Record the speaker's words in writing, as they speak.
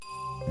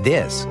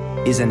This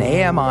is an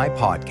AMI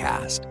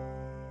podcast.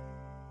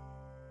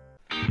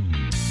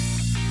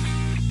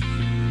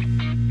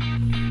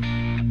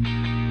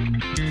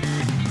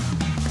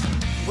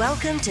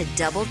 Welcome to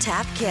Double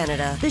Tap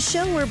Canada, the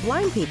show where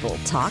blind people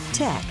talk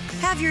tech.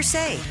 Have your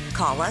say.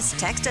 Call us,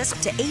 text us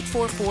to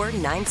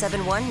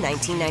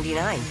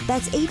 844-971-1999.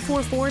 That's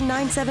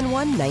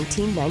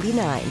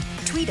 844-971-1999.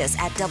 Tweet us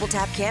at Double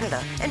Tap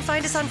Canada and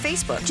find us on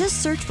Facebook.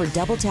 Just search for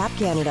Double Tap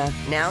Canada.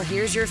 Now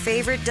here's your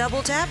favorite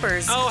Double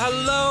Tappers. Oh,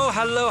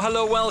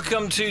 hello.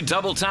 Welcome to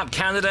Double Tap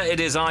Canada.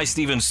 It is I,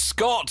 Stephen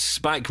Scott,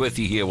 back with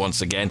you here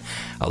once again,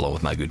 along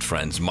with my good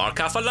friends Mark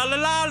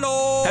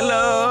Afalalalalo.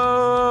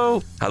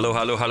 Hello.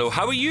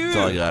 How are you? That's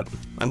all I got.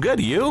 I'm good.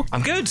 You?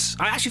 I'm good.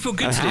 I actually feel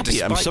good I'm today.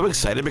 happy. I'm so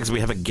excited because we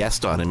have a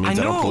guest on. It means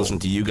I don't have to listen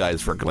to you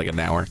guys for like an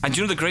hour. And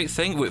do you know the great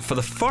thing? For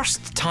the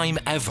first time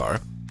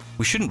ever,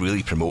 we shouldn't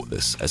really promote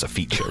this as a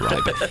feature, right?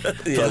 But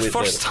for the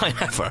first time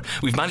ever,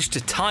 we've managed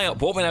to tie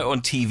up what went out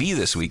on TV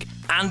this week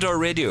and our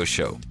radio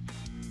show.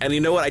 And you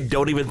know what? I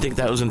don't even think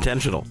that was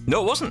intentional.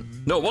 No, it wasn't.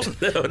 No, it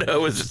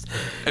was just...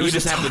 You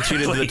just happened to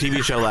tune into the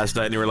TV show last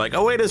night and you were like,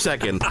 oh, wait a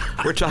second.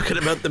 We're talking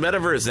about the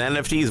metaverse and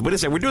NFTs. Wait a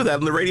second. We're doing that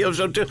on the radio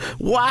show too.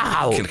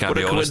 Wow. Can what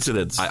a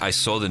coincidence. I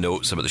saw the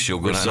notes about the show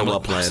going on. So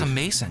well planned.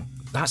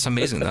 That's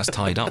amazing. That's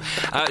tied up.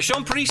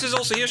 Sean Priest is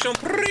also here. Sean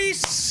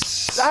Priest.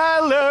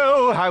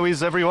 Hello. How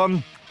is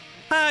everyone?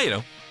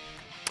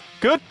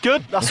 Good.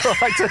 That's what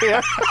I like to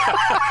hear.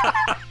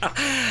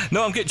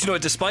 No, I'm good. You know,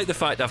 despite the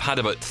fact I've had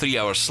about 3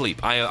 hours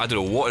sleep, I don't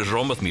know what is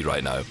wrong with me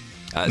right now.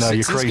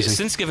 You're crazy.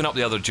 Since giving up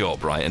the other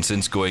job, right, and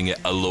since going it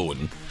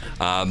alone,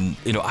 I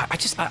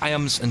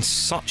am in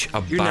such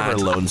a You're bad... never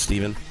alone,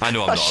 Stephen. I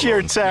know I'm not sheer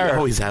alone. terror. You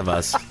always have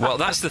us. Well,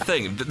 that's the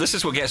thing. This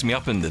is what gets me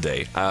up in the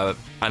day, and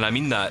I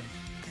mean that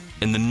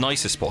in the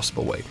nicest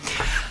possible way.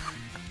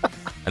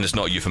 And it's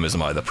not a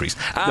euphemism either, Priest.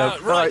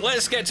 Right,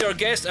 let's get to our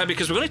guest,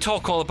 because we're going to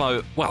talk all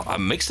about, well, a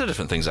mix of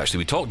different things, actually.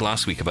 We talked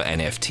last week about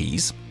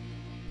NFTs,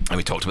 and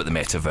we talked about the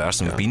metaverse,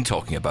 and we've been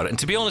talking about it. And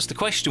to be honest, the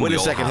question Wait a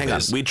second, hang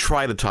on. We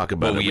try to talk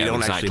about it. We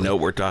don't actually know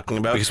what we're talking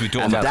about. Because we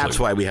don't and have that's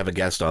why we have a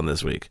guest on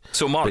this week.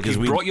 So, Mark,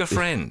 you brought your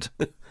friend.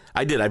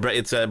 I did.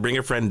 It's Bring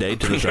a Friend Day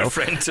to the show. Bring a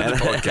friend to the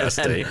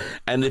podcast day.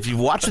 And if you've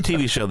watched the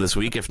TV show this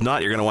week, if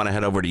not, you're going to want to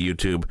head over to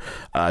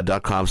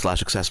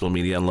youtube.com/accessible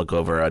and look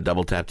over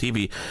Double Tap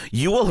TV.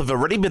 You will have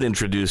already been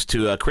introduced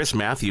to Chris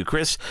Matthew.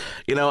 Chris,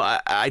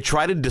 I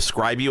try to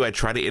describe you. I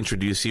try to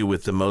introduce you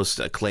with the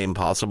most acclaim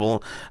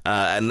possible,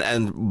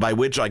 and by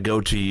which I go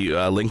to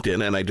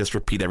LinkedIn and I just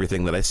repeat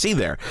everything that I see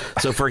there.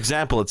 So, for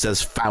example, it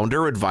says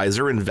founder,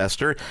 advisor,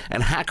 investor,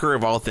 and hacker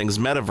of all things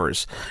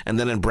metaverse. And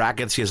then in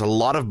brackets, he has a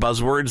lot of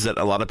buzzwords that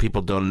a lot of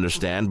people don't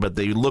understand, but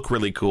they look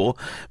really cool.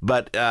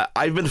 But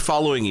I've been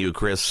following you,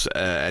 Chris,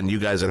 and you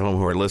guys at home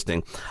who are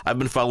listening. I've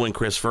been following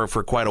Chris for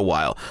quite a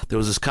while. There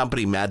was this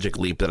company, Magic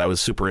Leap, that I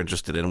was super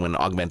interested in when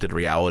augmented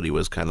reality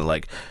was kind of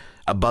like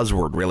a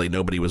buzzword, really.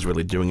 Nobody was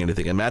really doing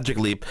anything. And Magic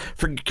Leap,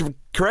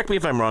 correct me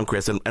if I'm wrong,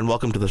 Chris, and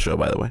welcome to the show,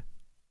 by the way.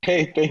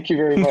 Hey, thank you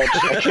very much.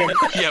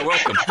 Yeah,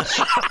 welcome.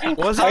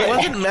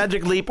 Wasn't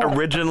Magic Leap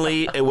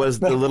originally, it was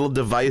the little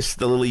device,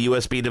 the little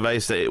USB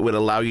device that would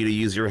allow you to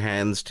use your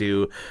hands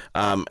to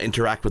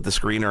interact with the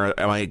screen, or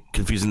am I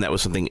confusing that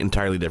with something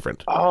entirely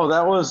different? Oh,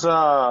 that was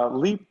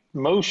Leap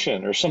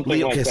Motion or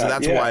something like that. Okay, so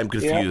that's why I'm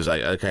confused.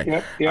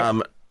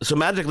 Yeah. So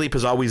Magic Leap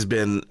has always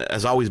been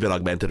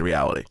augmented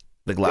reality,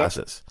 the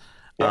glasses.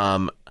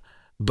 Yep.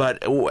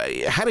 But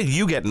how did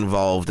you get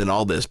involved in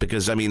all this?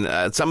 Because, I mean,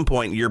 at some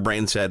point your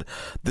brain said,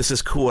 this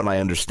is cool and I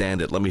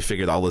understand it. Let me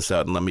figure all this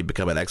out and let me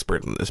become an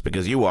expert in this,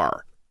 because you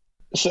are.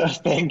 So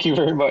thank you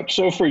very much.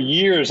 So for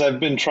years,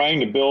 I've been trying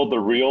to build the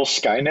real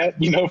Skynet,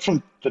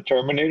 from the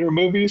Terminator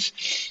movies.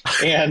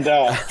 And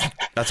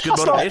that's good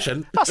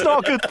motivation. That's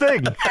not a good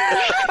thing.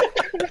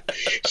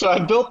 So I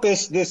built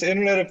this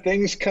Internet of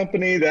Things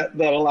company that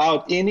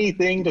allowed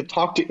anything to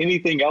talk to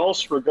anything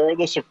else,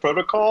 regardless of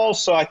protocol.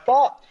 So I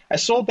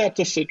sold that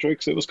to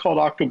Citrix. It was called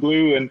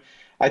OctoBlue, and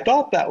I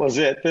thought that was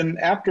it. Then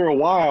after a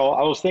while,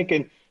 I was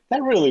thinking,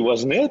 that really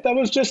wasn't it. That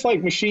was just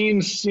like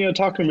machines,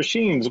 talking to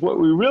machines. What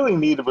we really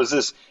needed was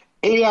this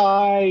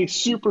AI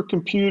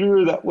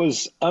supercomputer that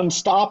was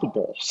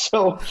unstoppable.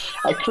 So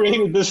I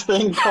created this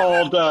thing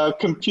called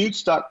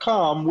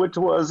Computes.com, which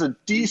was a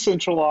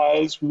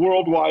decentralized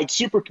worldwide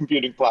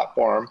supercomputing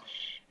platform.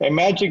 And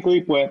Magic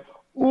Leap went,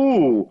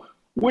 ooh,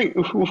 we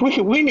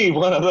need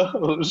one of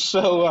those.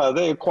 So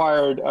they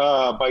acquired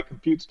my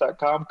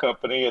Computes.com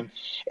company,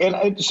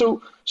 and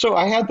so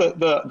I had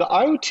the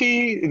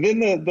IoT,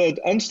 then the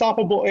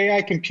unstoppable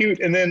AI compute,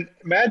 and then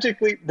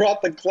Magic Leap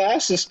brought the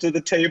glasses to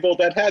the table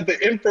that had the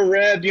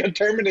infrared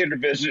Terminator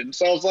vision.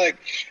 So I was like,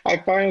 I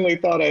finally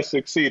thought I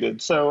succeeded.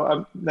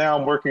 So now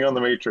I'm working on the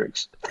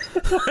Matrix.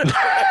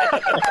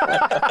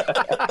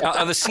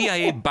 Are the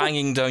CIA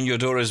banging down your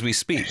door as we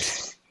speak?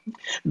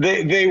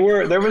 They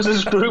were. There was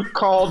this group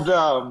called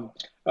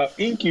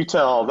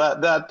Incutel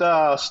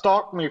that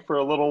stalked me for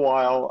a little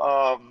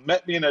while.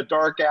 Met me in a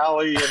dark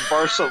alley in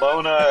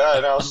Barcelona,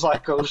 and I was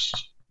like, oh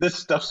this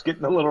stuff's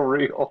getting a little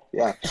real.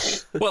 Yeah.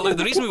 Well, look,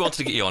 the reason we wanted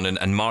to get you on,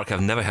 and Mark,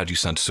 I've never heard you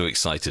sound so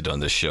excited on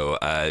this show.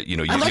 I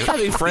like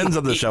having friends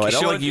on the show. I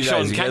don't like you guys.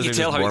 Sean, can't you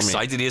tell how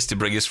excited excited he is to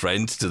bring his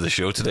friend to the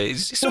show today?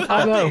 He's so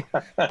I happy. know.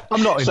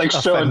 I'm not It's like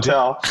show and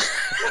tell.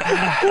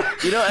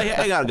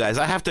 Hang on, guys.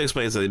 I have to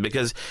explain something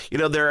because,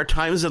 there are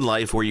times in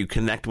life where you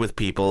connect with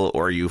people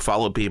or you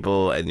follow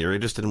people and you're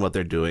interested in what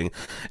they're doing.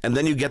 And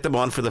then you get them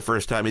on for the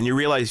first time and you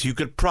realize you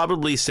could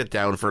probably sit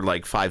down for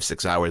like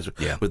 5-6 hours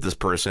with this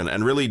person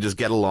and really just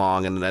get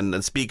along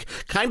and speak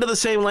kind of the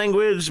same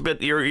language,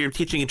 but you're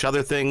teaching each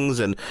other things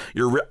and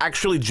you're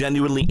actually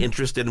genuinely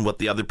interested in what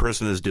the other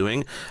person is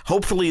doing.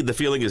 Hopefully the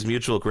feeling is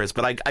mutual, Chris,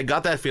 but I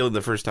got that feeling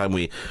the first time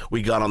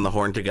we got on the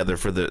horn together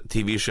for the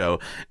TV show.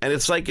 And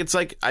it's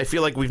like I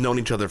feel like we've known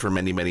each other for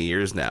many, many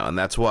years now. And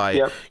that's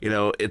why,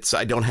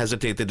 I don't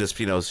hesitate to just,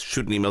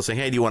 shoot an email saying,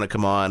 hey, do you want to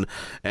come on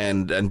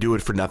and do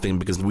it for nothing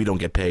because we don't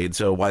get paid.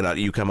 So why not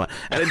you come on?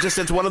 And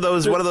it's one of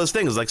those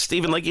things like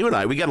Stephen, like you and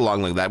I, we got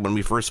along like that when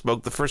we first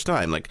spoke the first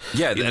time. Like,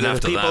 and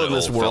after people that, in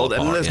this world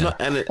and there's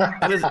and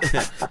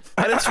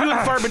it's few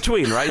and far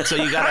between, right? So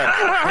you got to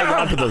hang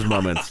on to those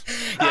moments.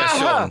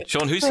 Yeah,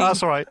 Sean, who's he?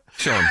 That's all right.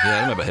 Sean, yeah,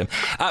 I remember him.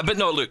 But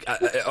no, look,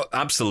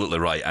 absolutely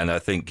right. And I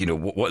think,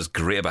 what is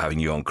great about having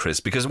you on, Chris,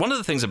 because one of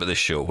the things about this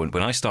show,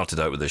 when I started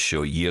out with this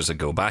show years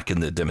ago, back in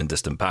the dim and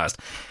distant past,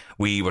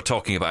 we were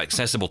talking about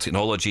accessible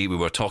technology. We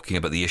were talking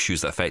about the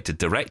issues that affected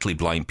directly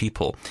blind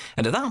people.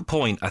 And at that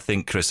point, I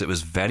think, Chris, it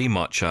was very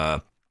much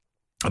a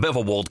bit of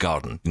a walled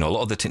garden. A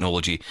lot of the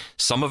technology,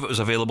 some of it was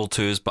available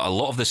to us, but a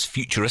lot of this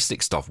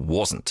futuristic stuff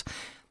wasn't.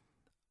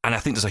 And I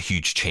think there's a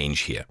huge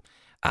change here.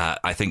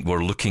 I think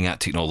we're looking at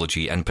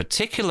technology, in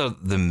particular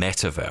the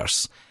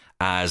metaverse,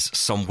 as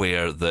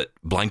somewhere that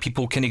blind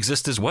people can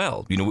exist as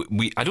well.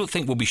 I don't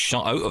think we'll be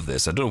shut out of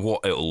this. I don't know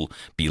what it'll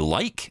be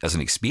like as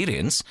an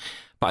experience,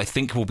 but I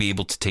think we'll be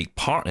able to take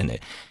part in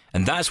it.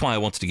 And that's why I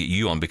wanted to get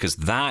you on, because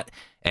that,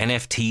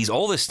 NFTs,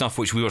 all this stuff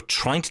which we were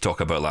trying to talk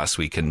about last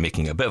week and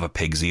making a bit of a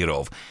pig's ear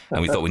of,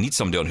 and we thought we need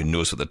somebody on who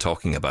knows what they're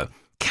talking about.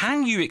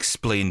 Can you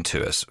explain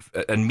to us,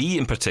 and me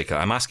in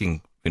particular, I'm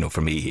asking,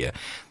 for me here,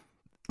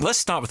 let's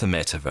start with the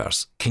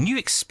metaverse. Can you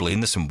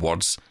explain this in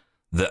words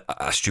that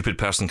a stupid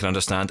person can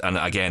understand? And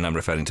again, I'm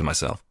referring to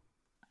myself.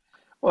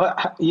 Well,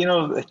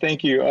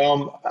 thank you.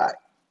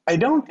 I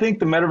don't think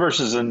the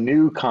metaverse is a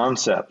new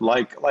concept.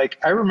 Like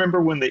I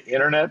remember when the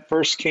internet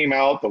first came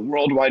out, the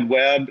World Wide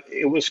Web,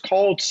 it was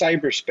called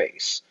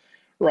cyberspace,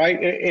 right?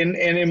 And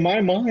in my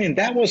mind,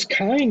 that was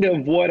kind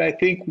of what I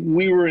think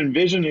we were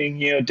envisioning,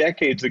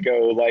 decades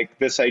ago, like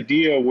this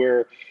idea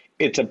where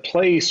it's a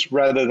place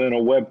rather than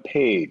a web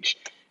page.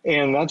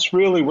 And that's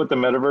really what the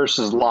metaverse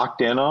is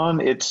locked in on.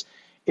 It's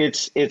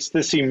this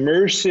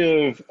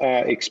immersive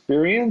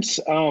experience.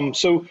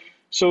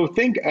 So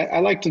think, I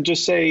like to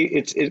just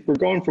say we're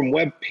going from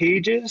web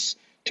pages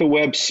to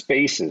web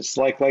spaces,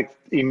 like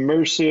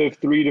immersive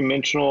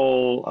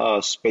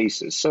 3-dimensional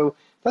spaces. So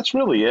that's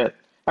really it.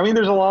 I mean,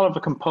 there's a lot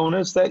of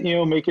components that,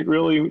 make it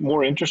really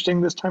more interesting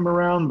this time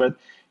around, but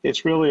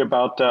it's really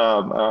about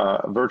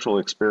virtual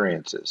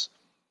experiences.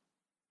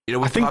 We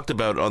talked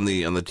about on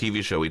the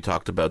TV show, we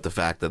talked about the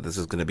fact that this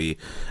is going to be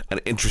an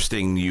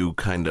interesting new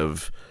kind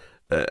of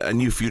a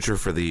new future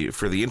for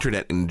the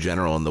internet in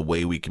general and the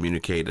way we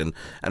communicate and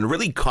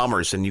really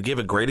commerce. And you gave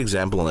a great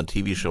example on the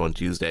TV show on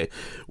Tuesday,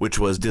 which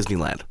was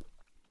Disneyland.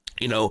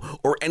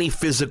 Or any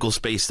physical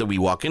space that we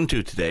walk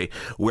into today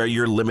where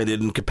you're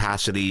limited in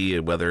capacity,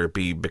 whether it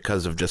be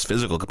because of just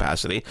physical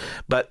capacity,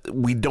 but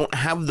we don't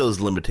have those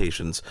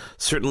limitations.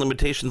 Certain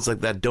limitations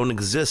like that don't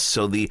exist.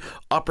 So the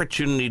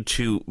opportunity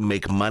to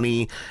make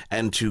money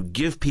and to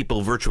give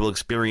people virtual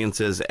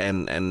experiences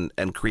and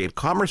create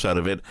commerce out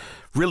of it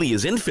really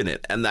is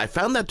infinite. And I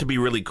found that to be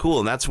really cool.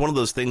 And that's one of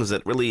those things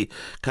that really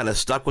kind of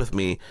stuck with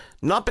me,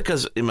 not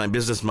because in my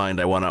business mind,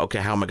 I want to, okay,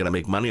 how am I going to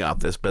make money off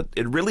this? But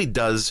it really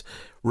does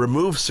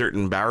remove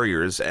certain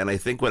barriers. And I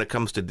think when it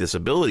comes to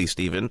disability,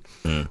 Stephen,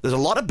 there's a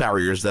lot of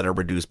barriers that are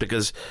reduced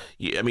because,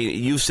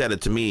 you've said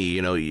it to me,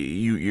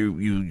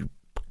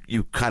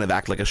 you kind of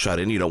act like a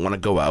shut-in. You don't want to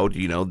go out,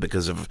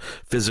 because of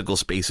physical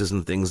spaces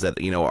and things that,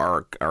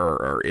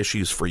 are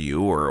issues for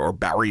you or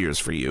barriers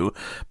for you.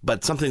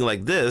 But something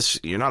like this,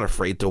 you're not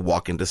afraid to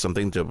walk into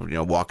something, to,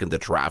 walk into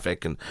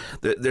traffic. And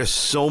there's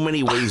so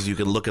many ways you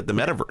can look at the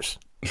metaverse.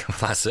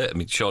 That's it. I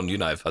mean, Sean, you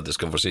and I have had this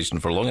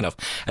conversation for long enough.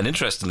 And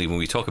interestingly, when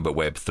we talk about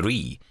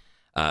Web3,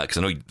 because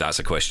I know that's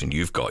a question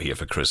you've got here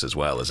for Chris as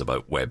well, is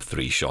about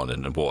Web3, Sean,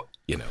 and what,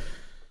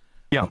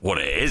 what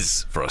it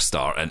is for a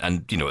start.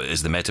 And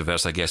is the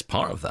metaverse, I guess,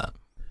 part of that?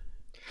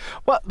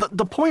 Well,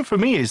 the point for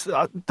me is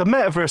the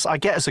metaverse I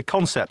get as a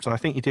concept, and I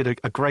think you did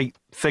a great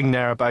thing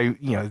there about,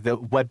 the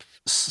web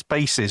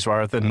spaces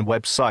rather than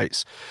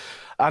websites.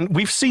 And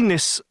we've seen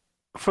this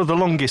for the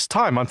longest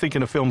time. I'm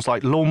thinking of films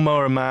like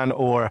Lawnmower Man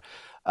or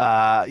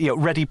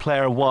Ready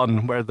Player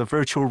One, where the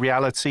virtual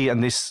reality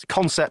and this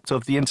concept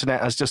of the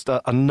internet as just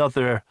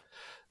another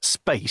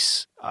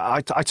space.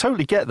 I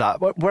totally get that.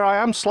 Where I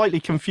am slightly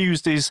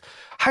confused is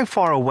how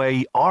far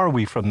away are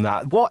we from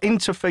that? What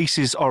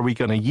interfaces are we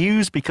going to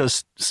use?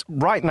 Because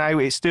right now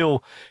it's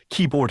still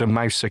keyboard and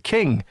mouse are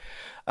king.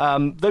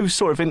 Those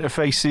sort of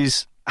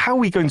interfaces, how are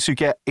we going to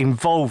get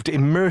involved,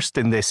 immersed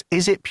in this?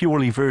 Is it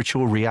purely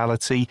virtual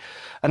reality?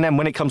 And then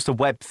when it comes to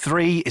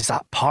Web3, is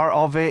that part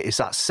of it? Is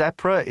that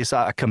separate? Is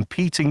that a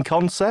competing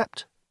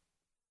concept?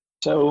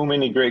 So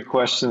many great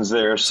questions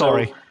there.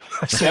 Sorry.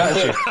 Let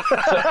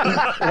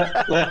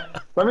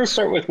me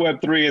start with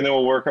Web3 and then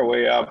we'll work our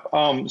way up.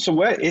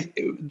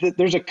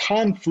 There's a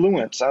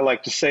confluence, I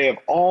like to say, of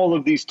all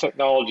of these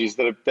technologies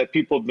that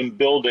people have been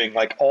building,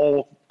 like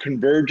all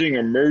converging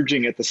or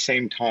merging at the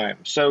same time.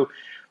 So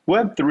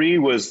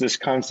Web3 was this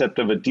concept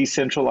of a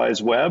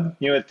decentralized web.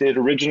 It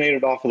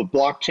originated off of the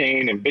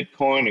blockchain and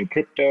Bitcoin and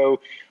crypto.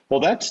 Well,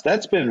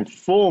 that's been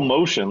full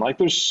motion. Like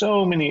there's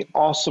so many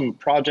awesome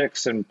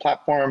projects and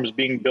platforms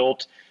being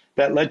built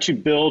that let you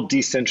build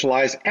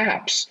decentralized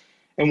apps.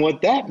 And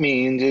what that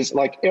means is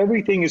like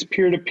everything is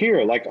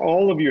peer-to-peer, like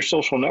all of your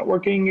social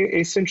networking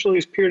essentially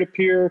is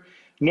peer-to-peer.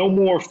 No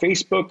more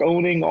Facebook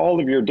owning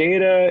all of your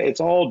data. It's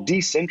all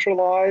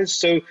decentralized.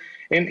 So,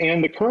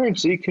 and the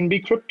currency can be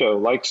crypto.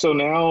 Like, so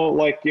now,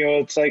 like,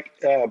 it's like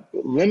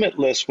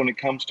limitless when it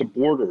comes to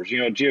borders,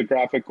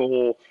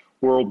 geographical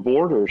world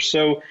borders.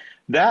 So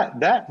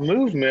that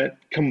movement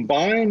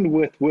combined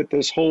with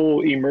this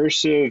whole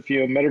immersive,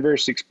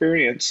 metaverse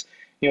experience,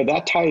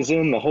 that ties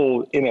in the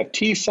whole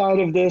NFT side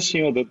of this,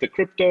 the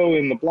crypto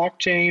and the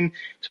blockchain.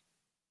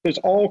 It's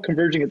all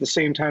converging at the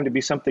same time to be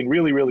something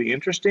really, really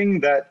interesting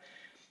that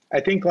I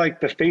think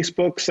like the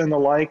Facebooks and the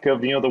like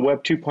of, the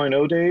Web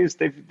 2.0 days,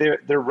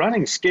 they're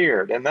running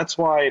scared. And that's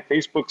why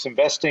Facebook's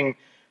investing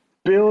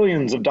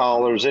billions of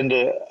dollars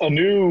into a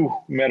new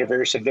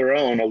metaverse of their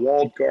own, a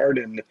walled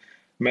garden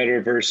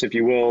metaverse, if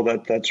you will,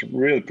 that's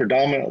really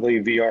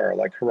predominantly VR,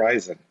 like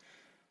Horizon.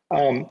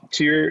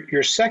 To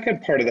your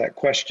second part of that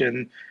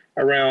question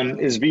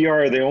around, is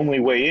VR the only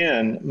way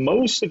in?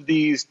 Most of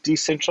these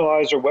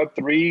decentralized or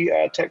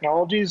Web3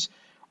 technologies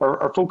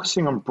are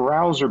focusing on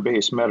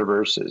browser-based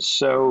metaverses.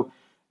 So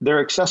they're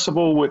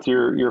accessible with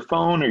your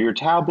phone or your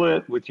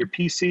tablet, with your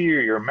PC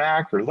or your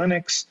Mac or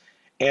Linux.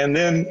 And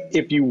then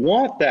if you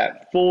want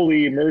that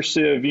fully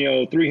immersive,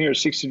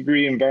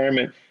 360-degree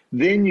environment,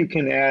 then you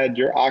can add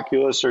your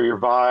Oculus or your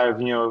Vive,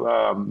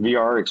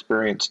 VR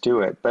experience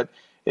to it. But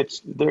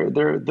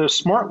the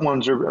smart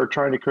ones are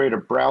trying to create a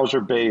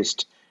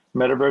browser-based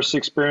metaverse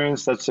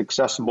experience that's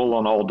accessible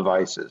on all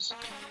devices.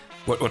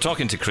 We're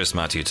talking to Chris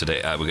Mathieu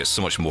today. We've got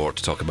so much more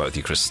to talk about with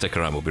you, Chris. Stick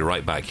around. We'll be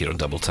right back here on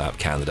Double Tap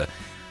Canada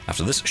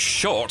after this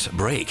short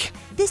break.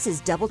 This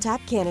is Double Tap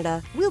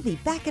Canada. We'll be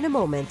back in a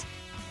moment.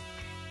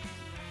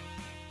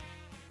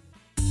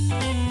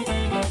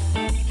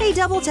 Hey,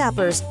 Double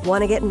Tappers,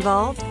 want to get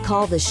involved?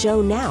 Call the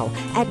show now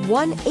at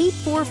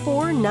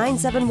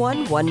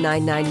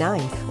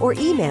 1-844-971-1999 or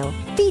email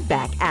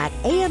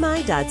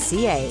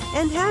feedback@ami.ca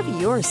and have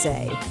your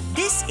say.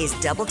 This is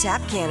Double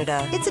Tap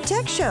Canada. It's a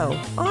tech show,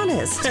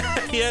 honest.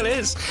 Yeah, it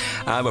is.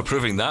 We're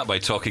proving that by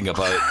talking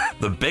about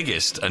the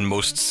biggest and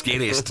most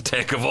scariest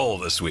tech of all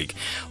this week,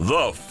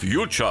 the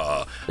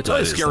future. It's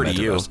always scary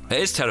to you. It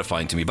is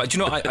terrifying to me, but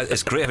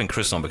it's great having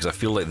Chris on because I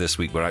feel like this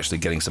week we're actually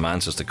getting some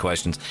answers to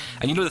questions.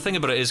 And the thing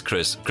about it is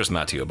Chris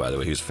Mathieu, by the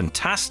way, who's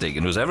fantastic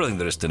and knows everything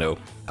there is to know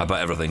about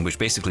everything, which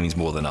basically means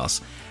more than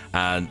us.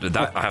 And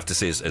that, I have to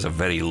say, is a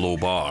very low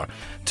bar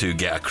to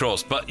get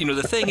across. But,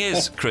 the thing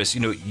is, Chris,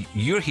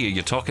 you're here,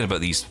 you're talking about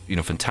these,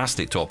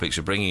 fantastic topics.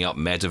 You're bringing up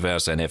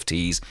metaverse,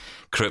 NFTs,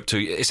 crypto.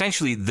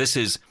 Essentially,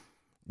 these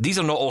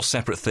are not all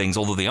separate things,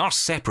 although they are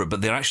separate,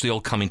 but they're actually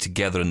all coming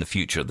together in the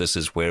future. This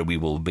is where we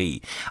will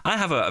be. I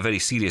have a very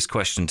serious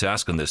question to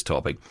ask on this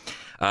topic.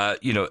 Do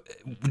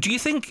you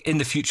think in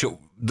the future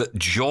that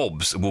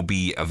jobs will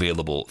be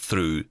available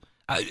through...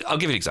 I'll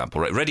give you an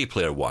example, right? Ready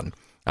Player One.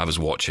 I was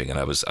watching and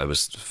I thought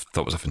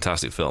it was a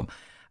fantastic film.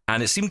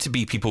 And it seemed to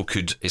be people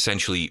could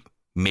essentially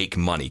make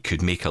money,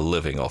 could make a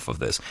living off of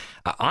this.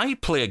 I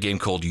play a game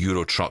called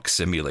Euro Truck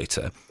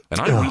Simulator, and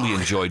I really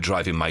enjoy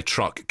driving my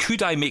truck.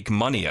 Could I make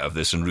money out of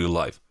this in real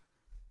life?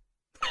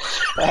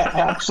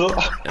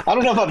 Absolutely. I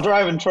don't know about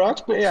driving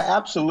trucks, but yeah,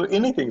 absolutely.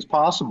 Anything's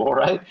possible,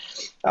 right?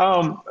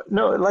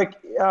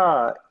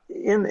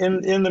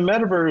 In the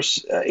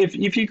metaverse,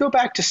 if you go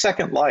back to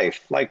Second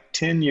Life, like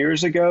 10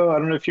 years ago, I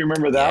don't know if you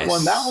remember that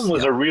one. That one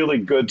was a really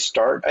good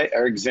start,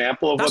 or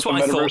example of That's what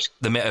the metaverse.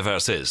 Thought the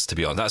metaverse is, to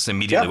be honest. That's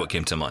immediately what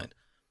came to mind.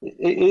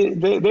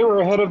 They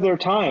were ahead of their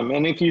time,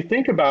 and if you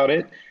think about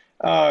it,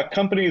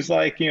 companies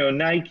like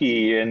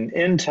Nike and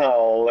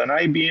Intel and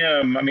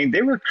IBM, I mean,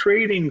 they were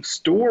creating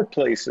store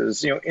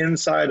places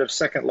inside of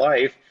Second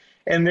Life,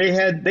 and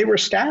they were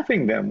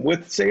staffing them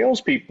with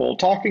salespeople,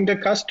 talking to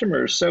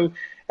customers. So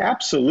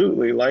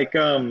absolutely,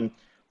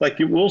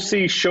 we'll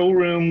see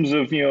showrooms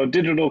of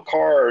digital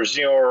cars,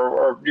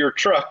 or your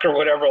truck or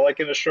whatever, like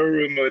in a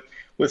showroom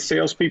with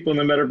salespeople in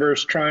the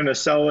metaverse trying to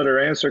sell it or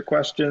answer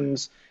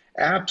questions.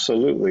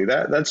 Absolutely,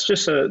 that's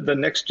just the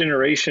next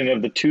generation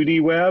of the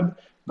 2D web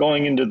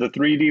going into the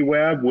 3D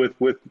web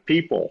with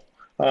people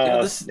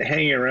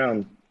hanging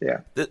around.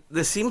 Yeah.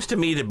 This seems to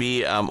me to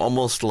be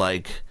almost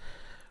like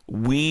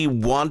we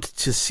want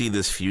to see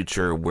this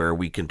future where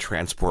we can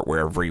transport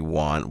wherever we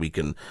want. We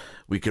can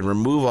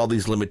remove all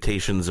these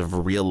limitations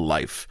of real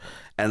life.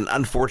 And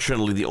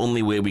unfortunately, the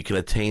only way we can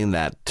attain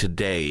that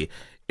today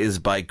is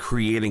by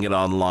creating it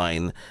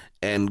online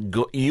and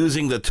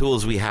using the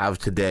tools we have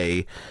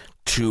today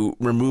to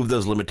remove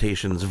those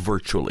limitations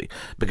virtually,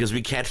 because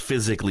we can't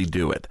physically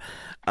do it.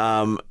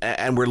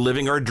 And we're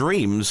living our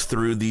dreams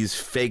through these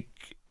fake,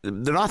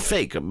 they're not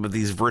fake, but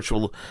these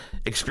virtual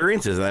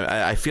experiences.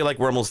 I feel like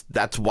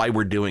that's why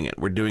we're doing it.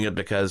 We're doing it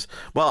because,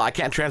 well, I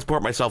can't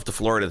transport myself to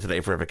Florida today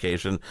for a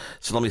vacation,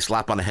 so let me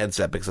slap on a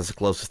headset because that's the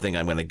closest thing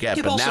I'm going to get.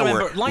 Yeah, but now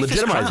we're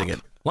legitimizing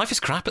it. Life is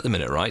crap at the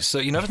minute, right? So,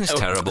 everything's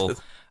terrible.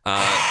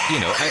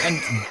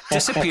 And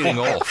disappearing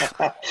off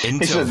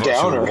into a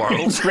virtual world.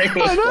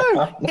 I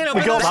know.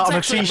 We got that on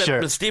a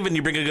t-shirt. But Stephen,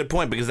 you bring a good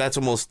point, because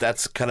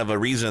that's kind of a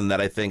reason that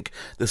I think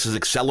this has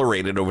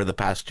accelerated over the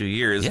past 2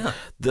 years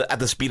at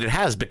the speed it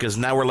has, because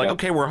now we're like,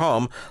 okay, we're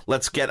home.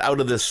 Let's get out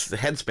of this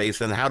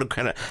headspace, and how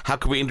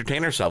can we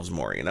entertain ourselves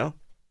more,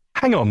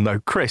 Hang on, though,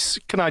 Chris,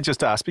 can I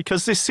just ask?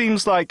 Because this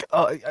seems like,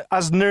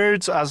 as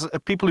nerds, as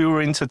people who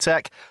are into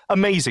tech,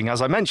 amazing,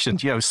 as I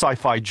mentioned,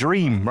 sci-fi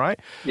dream, right?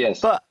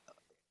 Yes. But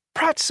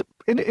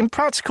in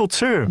practical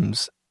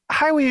terms,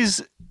 how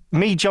is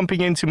me jumping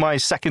into my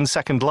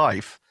second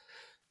life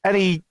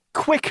any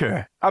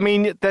quicker? I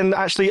mean, than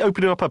actually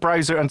opening up a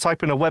browser and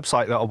typing a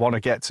website that I want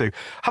to get to.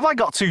 Have I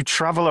got to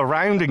travel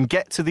around and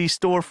get to these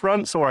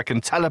storefronts, or I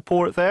can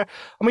teleport there?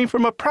 I mean,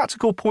 from a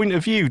practical point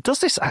of view, does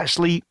this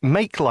actually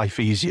make life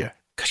easier?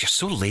 Because you're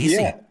so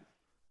lazy. Yeah.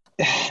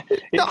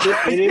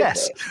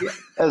 Yes.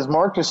 As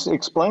Mark just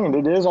explained,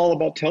 it is all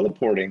about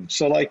teleporting.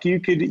 So like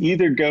you could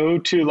either go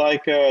to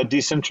like a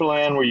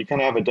Decentraland where you kind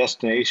of have a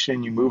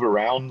destination, you move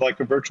around like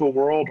a virtual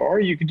world,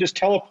 or you could just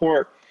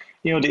teleport,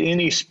 to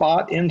any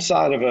spot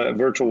inside of a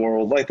virtual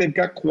world. Like they've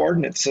got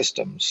coordinate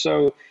systems.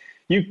 So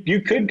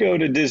you could go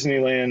to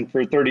Disneyland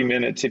for 30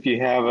 minutes if you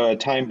have a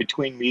time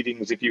between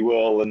meetings, if you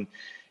will, and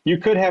you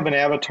could have an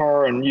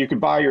avatar, and you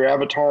could buy your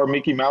avatar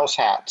Mickey Mouse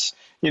hats,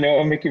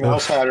 a Mickey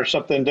Mouse hat or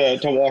something to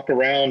walk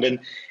around. And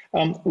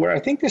where I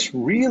think this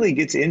really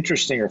gets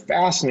interesting or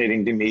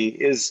fascinating to me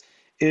is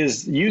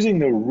using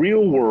the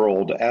real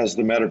world as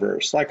the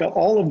metaverse. Like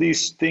all of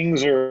these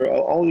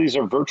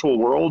are virtual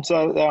worlds,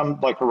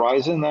 like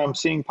Horizon that I'm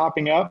seeing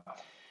popping up.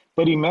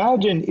 But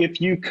imagine if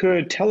you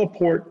could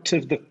teleport to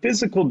the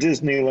physical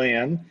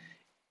Disneyland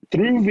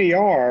through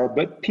VR,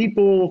 but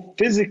people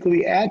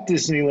physically at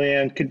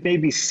Disneyland could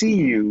maybe see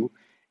you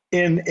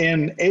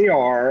in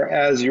AR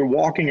as you're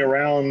walking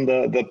around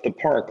the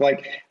park.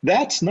 Like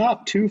that's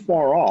not too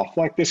far off.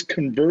 Like this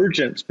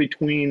convergence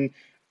between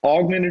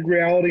augmented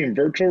reality and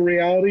virtual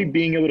reality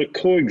being able to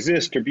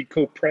coexist or be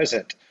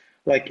co-present,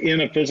 like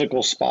in a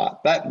physical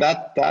spot.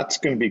 That's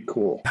going to be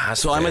cool.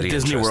 So I'm at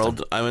Disney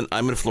World.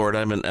 I'm in Florida.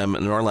 I'm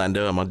in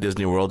Orlando. I'm on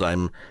Disney World.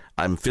 I'm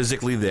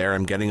physically there.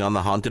 I'm getting on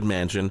the Haunted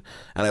Mansion,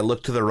 and I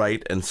look to the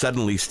right, and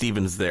suddenly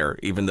Stephen's there,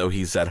 even though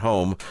he's at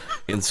home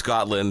in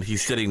Scotland.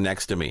 He's sitting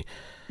next to me.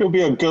 He'll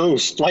be a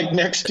ghost, like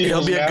next to you.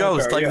 He'll be a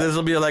ghost. Like this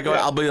will be like,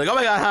 I'll be like, oh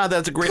my God,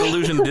 that's a great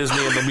illusion,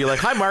 Disney. And they'll be like,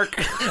 hi, Mark.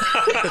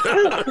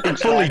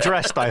 Fully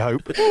dressed, I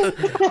hope.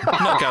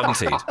 Not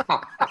guaranteed.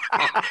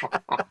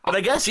 But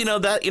I guess,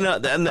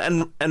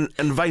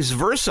 and vice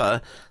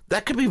versa,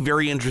 that could be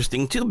very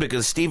interesting too,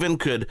 because Stephen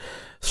could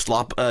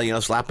slap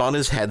on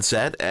his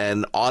headset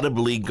and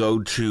audibly go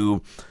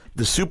to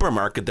the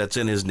supermarket that's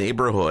in his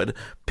neighborhood,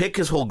 pick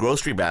his whole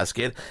grocery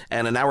basket,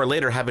 and an hour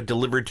later have it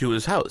delivered to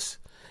his house.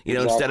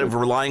 Exactly. Instead of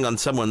relying on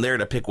someone there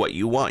to pick what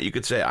you want, you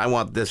could say, I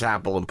want this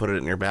apple, and put it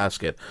in your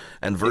basket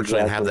and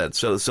virtually have that.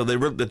 So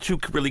the two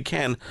really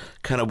can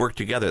kind of work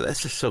together.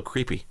 That's just so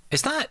creepy.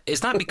 Is that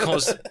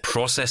because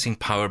processing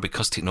power,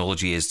 because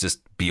technology is just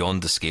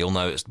beyond the scale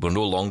now? We're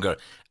no longer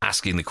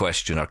asking the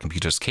question, are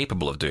computers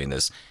capable of doing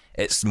this?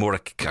 It's more a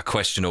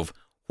question of,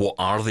 what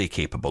are they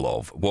capable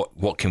of?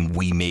 What can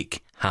we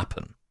make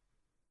happen?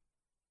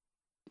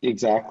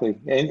 Exactly.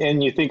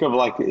 And you think of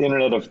like the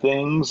Internet of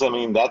Things. I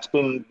mean, that's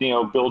been,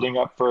 building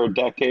up for a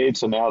decade.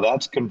 So now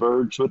that's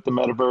converged with the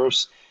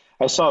metaverse.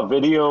 I saw a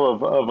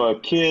video of a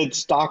kid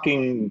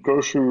stocking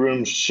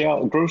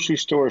grocery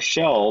store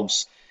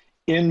shelves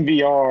in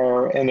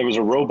VR, and there was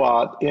a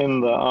robot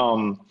in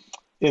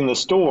the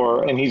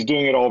store, and he's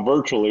doing it all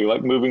virtually,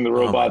 like moving the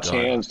robot's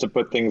hands to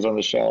put things on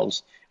the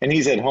shelves. And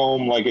he's at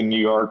home, like in New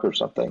York or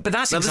something. But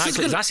that's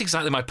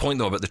exactly my point,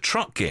 though, about the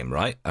truck game,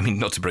 right? I mean,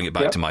 not to bring it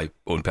back to my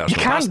own personal You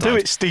can't pastimes. do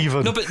it,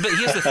 Stephen. No, but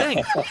here's the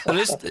thing.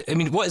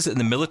 What is it in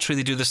the military?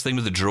 They do this thing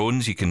with the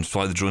drones. You can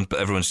fly the drones,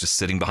 but everyone's just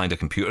sitting behind a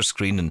computer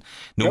screen, and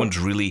no one's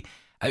really...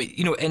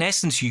 in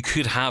essence, you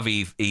could have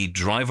a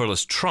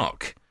driverless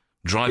truck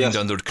driving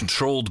down the road,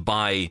 controlled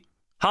by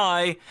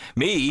hi,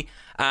 me,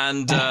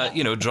 and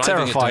driving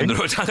Terrifying. it down the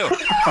road. I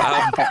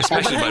know,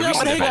 especially by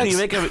recent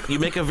events. You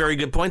make a very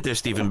good point there,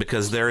 Stephen,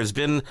 because there has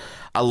been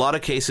a lot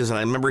of cases, and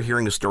I remember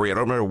hearing a story, I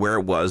don't remember where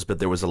it was, but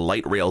there was a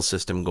light rail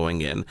system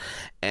going in,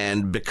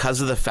 and because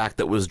of the fact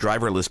that it was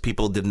driverless,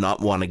 people did not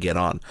want to get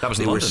on. That was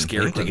they London, were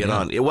scared to get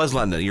on. It was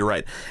London, you're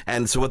right.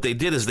 And so what they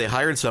did is they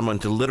hired someone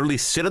to literally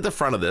sit at the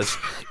front of this,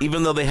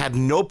 even though they had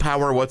no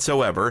power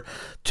whatsoever,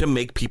 to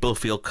make people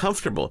feel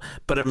comfortable.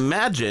 But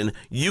imagine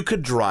you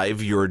could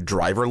drive your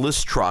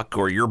driverless truck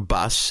or your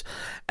bus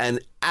and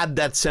add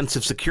that sense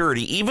of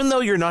security. Even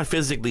though you're not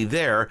physically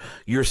there,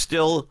 you're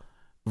still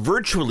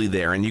virtually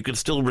there, and you could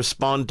still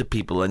respond to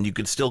people, and you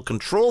could still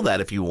control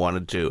that if you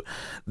wanted to.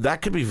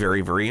 That could be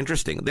very, very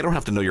interesting. They don't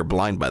have to know you're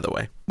blind, by the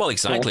way. Well,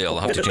 exactly. I'll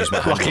have to change my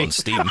handle on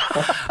Steam.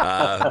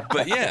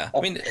 But yeah,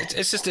 I mean,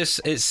 it's just this.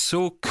 It's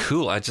so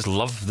cool. I just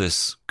love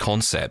this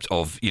concept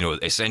of,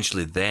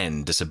 essentially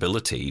then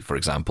disability, for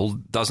example,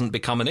 doesn't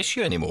become an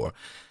issue anymore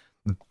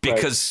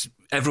because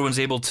everyone's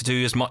able to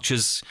do as much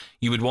as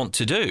you would want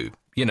to do.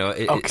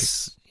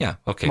 It's... Yeah,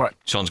 okay. Right.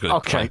 Sean's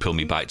going to try and pull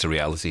me back to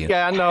reality.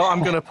 Yeah, no, I'm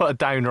going to put a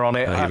downer on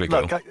it. Here we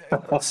go.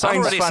 I've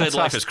already said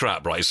life is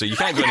crap, right? So you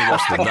can't go any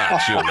worse than that,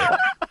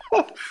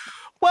 surely.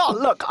 Well,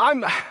 look,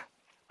 I'm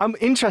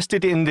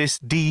interested in this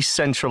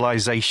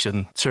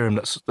decentralization term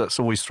that's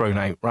always thrown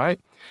out, right?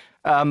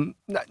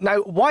 Now,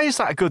 why is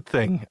that a good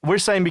thing? We're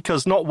saying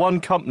because not one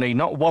company,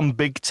 not one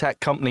big tech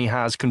company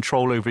has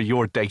control over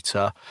your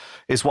data,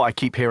 is what I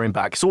keep hearing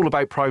back. It's all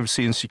about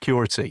privacy and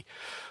security.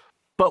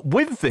 But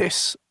with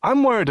this,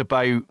 I'm worried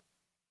about...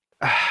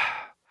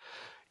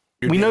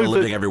 we know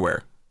living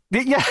everywhere.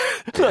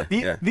 Look,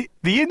 the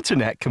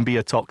internet can be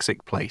a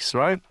toxic place,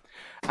 right?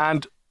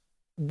 And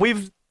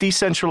with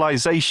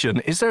decentralization,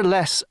 is there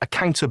less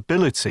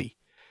accountability?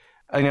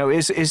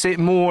 Is it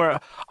more...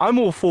 I'm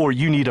all for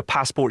you need a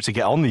passport to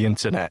get on the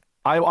internet.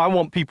 I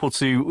want people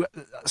to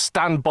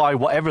stand by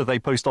whatever they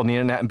post on the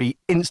internet and be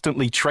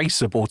instantly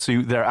traceable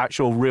to their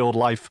actual real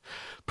life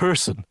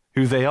person,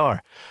 who they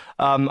are.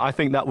 I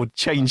think that would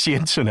change the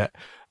internet.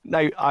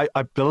 Now,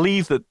 I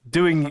believe that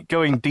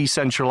going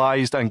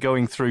decentralized and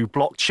going through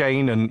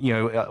blockchain and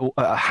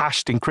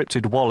hashed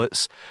encrypted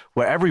wallets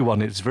where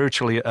everyone is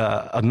virtually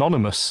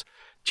anonymous.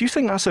 Do you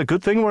think that's a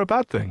good thing or a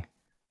bad thing?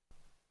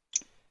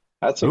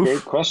 That's a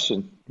great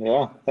question.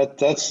 Yeah,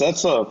 that's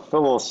a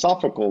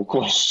philosophical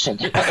question.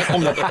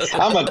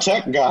 I'm a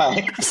tech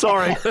guy.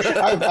 Sorry,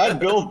 I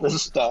build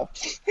this stuff.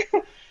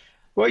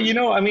 Well,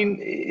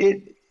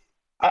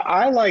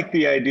 I like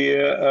the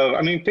idea of,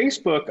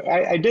 Facebook,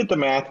 I did the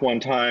math one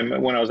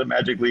time when I was at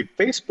Magic Leap.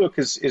 Facebook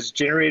is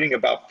generating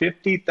about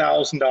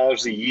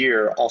 $50,000 a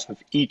year off of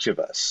each of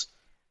us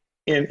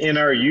in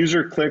our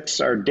user clicks,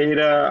 our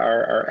data,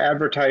 our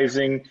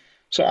advertising.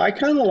 So I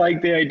kind of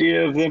like the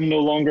idea of them no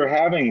longer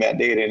having that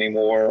data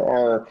anymore,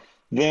 or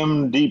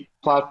them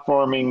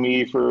deplatforming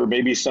me for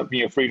maybe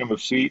something, freedom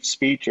of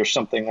speech or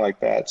something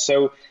like that.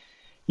 So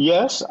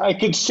yes, I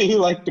could see,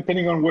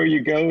 depending on where you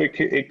go,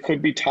 it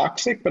could be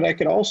toxic, but I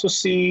could also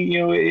see,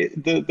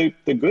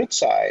 the good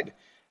side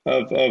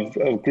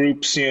of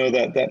groups,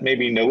 that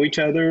maybe know each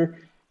other,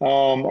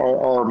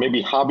 or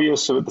maybe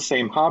hobbyists with the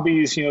same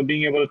hobbies,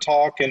 being able to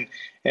talk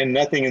and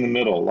nothing in the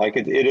middle.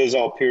 It is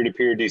all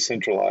peer-to-peer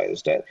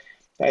decentralized.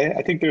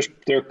 I think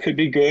there could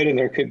be good and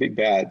there could be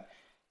bad.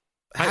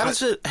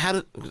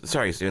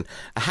 Sorry, Stephen.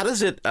 How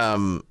does it,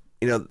 I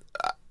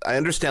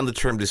understand the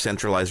term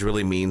decentralized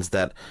really means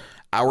that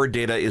our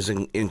data is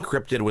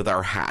encrypted with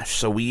our hash.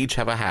 So we each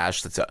have a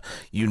hash that's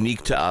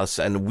unique to us,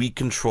 and we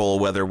control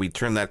whether we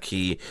turn that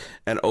key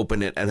and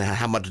open it and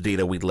how much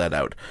data we let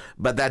out.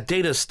 But that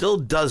data still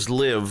does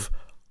live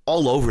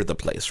all over the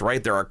place,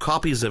 right? There are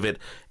copies of it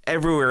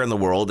everywhere in the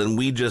world, and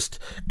we just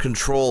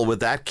control with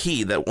that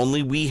key that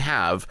only we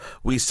have.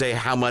 We say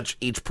how much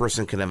each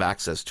person can have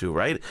access to,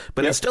 right?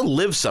 But It still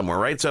lives somewhere,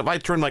 right? So if I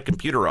turn my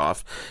computer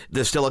off,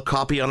 there's still a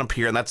copy on a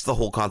peer, and that's the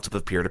whole concept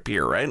of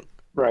peer-to-peer, right?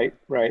 Right.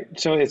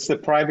 So it's the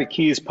private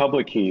keys,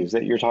 public keys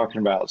that you're talking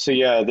about. So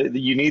yeah,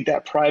 you need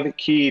that private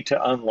key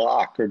to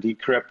unlock or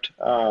decrypt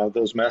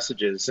those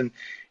messages. And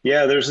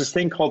yeah, there's this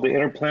thing called the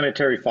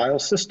interplanetary file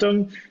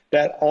system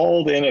that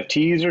all the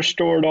NFTs are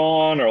stored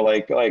on, or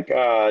like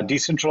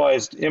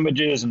decentralized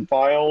images and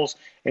files.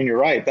 And you're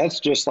right, that's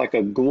just like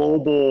a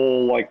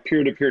global,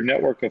 peer-to-peer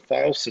network of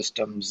file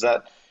systems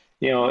that,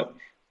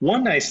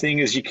 one nice thing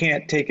is you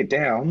can't take it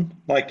down,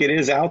 it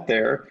is out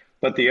there.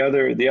 But the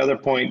other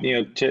point,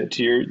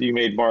 you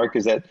made, Mark,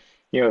 is that,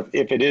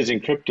 if it is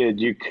encrypted,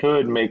 you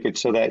could make it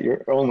so that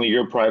only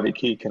your private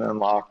key can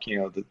unlock,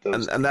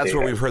 those. And that's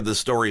where we've heard the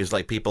stories,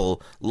 like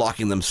people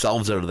locking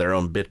themselves out of their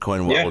own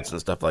Bitcoin wallets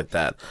and stuff like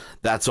that.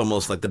 That's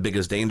almost like the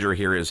biggest danger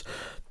here is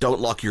don't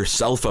lock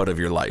yourself out of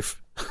your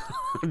life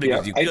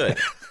because you could.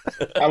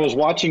 I was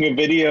watching a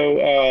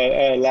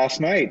video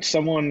last night.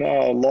 Someone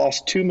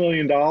lost $2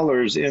 million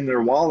in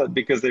their wallet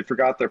because they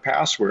forgot their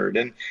password,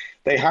 and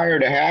they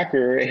hired a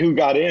hacker who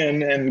got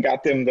in and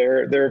got them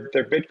their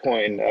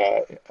Bitcoin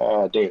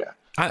data.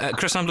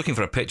 Chris, I'm looking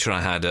for a picture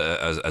I had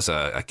as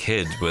a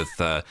kid with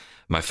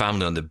my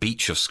family on the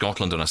beach of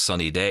Scotland on a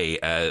sunny day.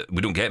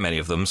 We don't get many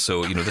of them,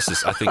 so this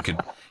is, I think, could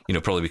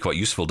probably be quite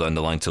useful down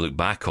the line to look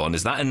back on.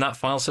 Is that in that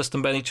file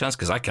system by any chance?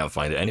 Because I can't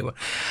find it anywhere.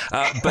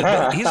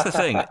 But here's the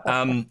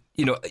thing.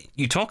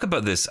 You talk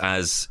about this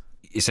as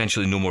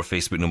essentially no more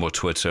Facebook, no more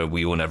Twitter.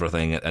 We own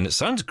everything, and it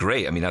sounds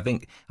great. I mean, I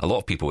think a lot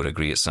of people would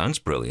agree it sounds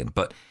brilliant.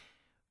 But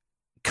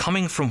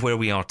coming from where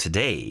we are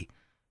today,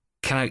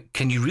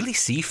 can you really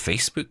see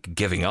Facebook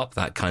giving up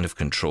that kind of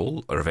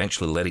control or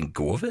eventually letting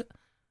go of it?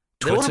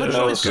 Twitter,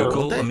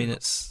 Google.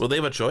 Will they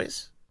have a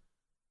choice?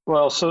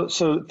 Well, so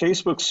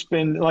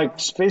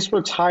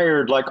Facebook's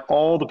hired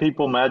all the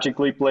people Magic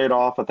Leap laid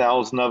off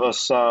 1,000 of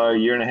us a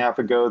year and a half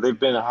ago. They've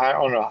been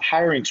on a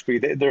hiring spree.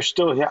 They're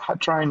still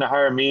trying to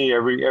hire me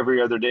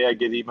every other day. I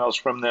get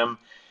emails from them.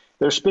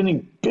 They're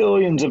spending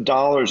billions of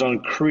dollars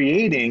on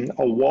creating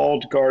a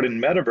walled garden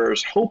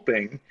metaverse,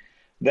 hoping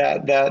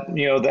that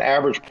the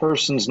average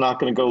person's not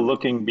going to go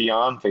looking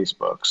beyond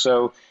Facebook.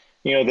 So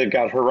they've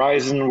got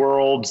Horizon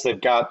Worlds,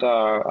 they've got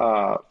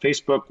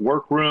Facebook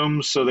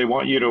workrooms, so they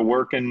want you to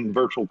work in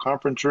virtual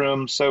conference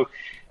rooms. So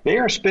they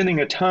are spending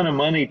a ton of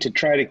money to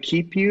try to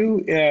keep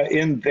you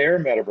in their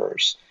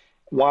metaverse,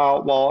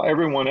 while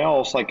everyone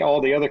else, like all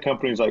the other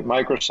companies like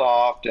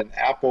Microsoft and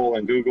Apple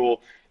and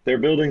Google, they're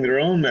building their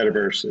own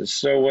metaverses.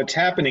 So what's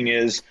happening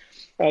is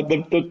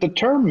the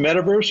term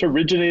metaverse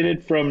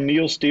originated from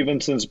Neil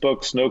Stephenson's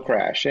book Snow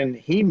Crash, and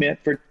he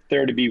meant for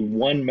there to be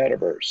one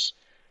metaverse.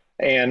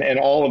 And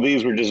all of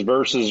these were just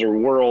verses or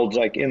worlds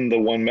in the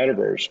one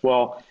metaverse.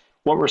 Well,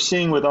 what we're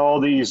seeing with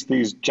all these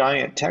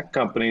giant tech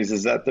companies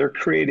is that they're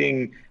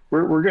creating,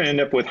 we're going to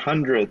end up with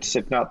hundreds,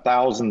 if not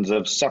thousands,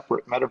 of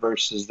separate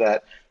metaverses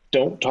that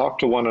don't talk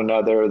to one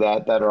another,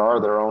 that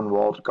are their own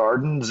walled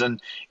gardens. And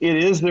it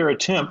is their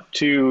attempt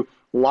to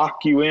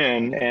lock you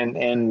in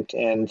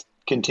and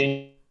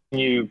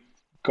continue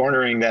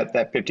garnering that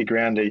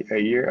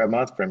 $50,000 a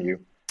month from you.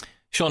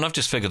 Sean, I've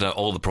just figured out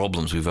all the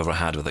problems we've ever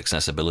had with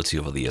accessibility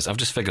over the years. I've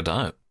just figured it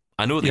out.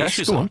 I know what the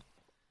issues are.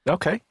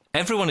 Okay.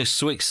 Everyone is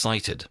so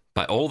excited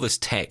by all this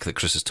tech that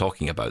Chris is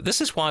talking about.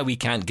 This is why we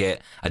can't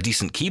get a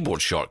decent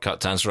keyboard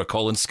shortcut to answer a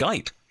call in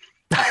Skype.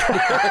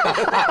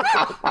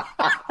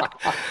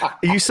 Are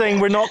you saying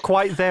we're not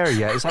quite there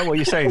yet? Is that what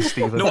you're saying,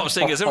 Stephen? No, what I'm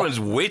saying is everyone's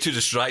way too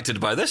distracted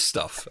by this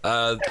stuff.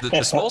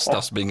 The small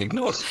stuff's being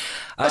ignored.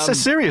 That's a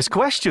serious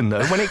question,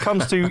 though, when it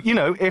comes to,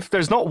 if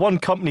there's not one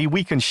company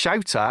we can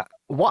shout at,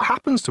 what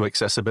happens to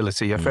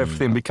accessibility if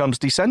everything becomes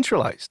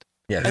decentralized?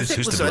 Yeah, I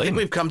think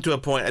we've come to a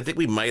point. I think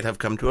we might have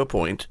come to a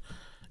point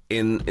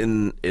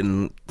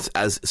in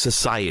as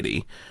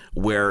society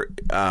where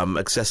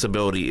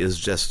accessibility is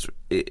just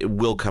it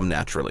will come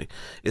naturally,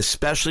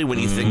 especially when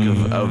you think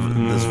of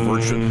this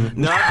virtual.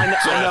 No, I know.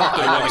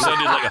 It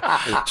sounded like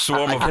a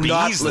swarm of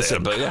bees.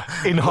 Listen, there, but yeah.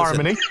 In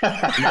harmony.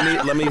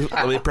 Let me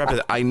preface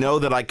it. I know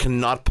that I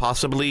cannot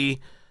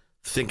possibly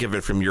think of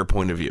it from your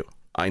point of view.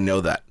 I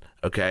know that.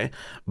 Okay,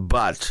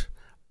 but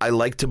I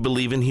like to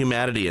believe in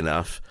humanity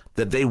enough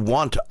that they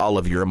want all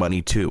of your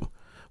money too.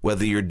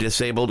 Whether you're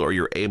disabled or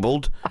you're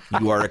abled,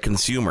 you are a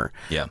consumer.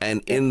 Yeah.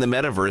 And in the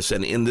metaverse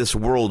and in this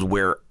world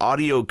where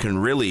audio can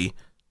really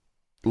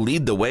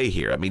lead the way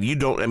here.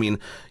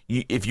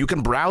 If you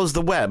can browse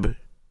the web,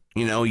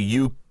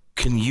 you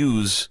can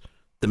use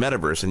the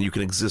metaverse and you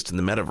can exist in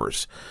the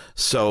metaverse.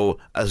 So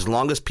as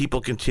long as people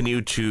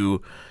continue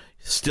to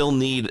still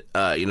need,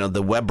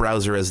 the web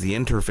browser as the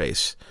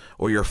interface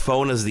or your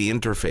phone as the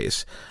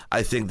interface,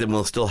 I think then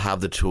we'll still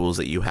have the tools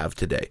that you have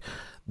today.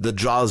 The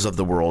Jaws of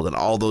the world and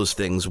all those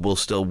things will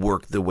still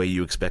work the way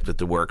you expect it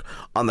to work.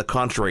 On the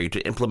contrary, to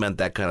implement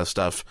that kind of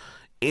stuff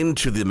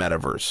into the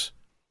metaverse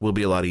will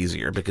be a lot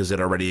easier because it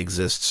already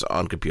exists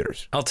on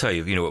computers. I'll tell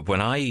you,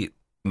 when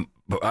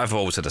I've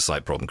always had a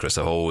sight problem, Chris.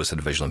 I've always had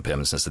a visual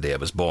impairment since the day I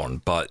was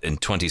born. But in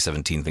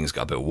 2017, things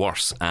got a bit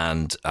worse.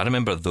 And I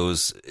remember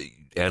those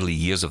early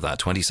years of that,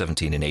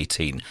 2017 and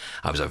 18,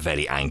 I was a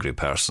very angry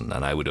person.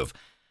 And I would have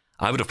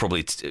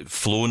probably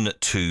flown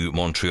to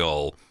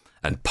Montreal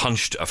and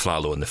punched a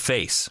Flalo in the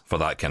face for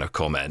that kind of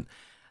comment.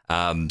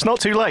 It's not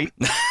too late.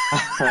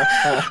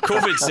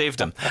 COVID saved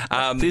him.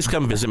 Please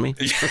come visit me.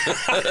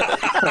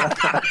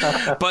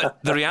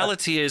 But the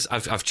reality is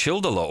I've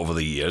chilled a lot over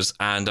the years,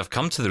 and I've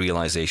come to the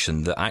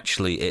realization that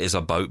actually it is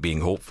about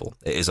being hopeful.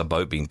 It is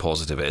about being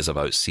positive. It is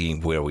about seeing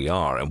where we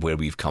are and where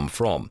we've come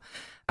from.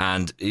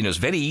 And, it's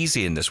very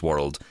easy in this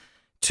world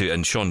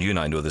and Sean, you and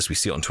I know this, we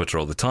see it on Twitter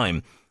all the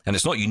time, and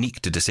it's not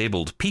unique to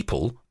disabled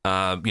people.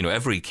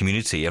 Every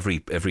community,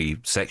 every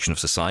section of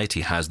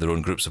society has their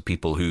own groups of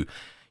people who,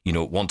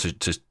 want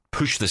to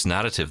push this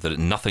narrative that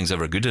nothing's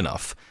ever good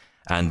enough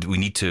and we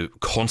need to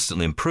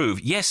constantly improve.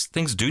 Yes,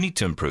 things do need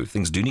to improve.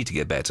 Things do need to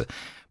get better.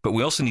 But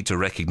we also need to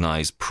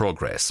recognize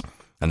progress.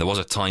 And there was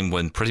a time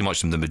when pretty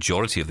much the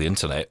majority of the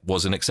internet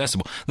was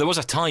inaccessible. There was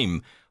a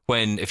time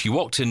when if you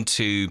walked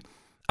into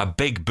a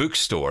big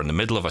bookstore in the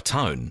middle of a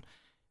town,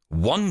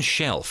 one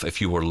shelf,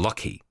 if you were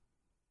lucky,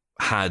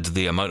 had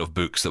the amount of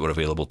books that were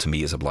available to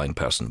me as a blind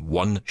person.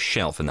 One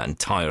shelf in that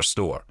entire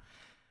store.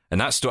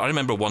 And that store, I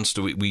remember once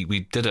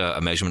we did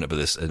a measurement about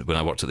this when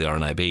I worked at the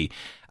RNIB,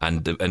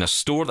 and in a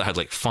store that had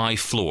like 5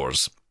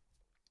 floors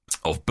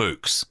of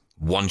books,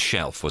 one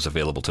shelf was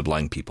available to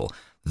blind people.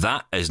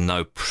 That is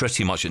now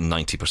pretty much at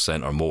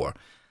 90% or more.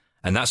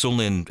 And that's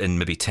only in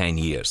maybe 10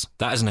 years.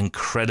 That is an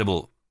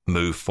incredible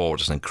move forward.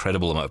 It's an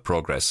incredible amount of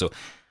progress. So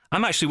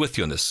I'm actually with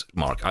you on this,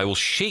 Mark. I will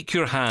shake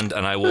your hand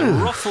and I will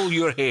ruffle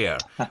your hair.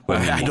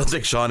 I don't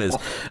think Sean is.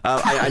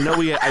 I know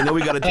we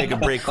got to take a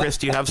break. Chris,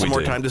 do you have some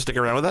more time to stick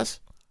around with us?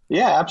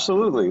 Yeah,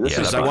 absolutely.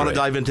 I want to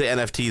dive into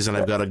NFTs, and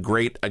I've got a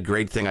great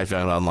thing I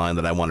found online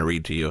that I want to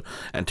read to you,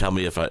 and tell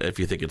me if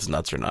you think it's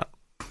nuts or not.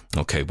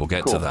 Okay, we'll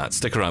get to that.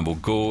 Stick around. We'll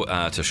go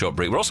to a short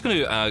break. We're also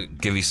going to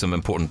give you some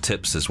important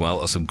tips as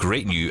well. Some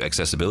great new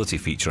accessibility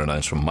feature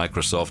announced from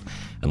Microsoft,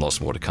 and lots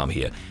more to come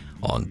here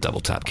on Double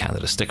Tap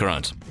Canada. Stick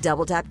around.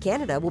 Double Tap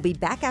Canada will be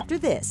back after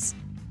this.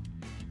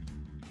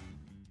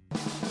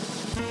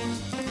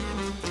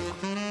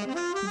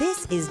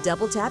 This is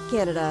Double Tap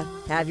Canada.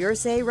 Have your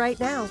say right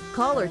now.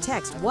 Call or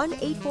text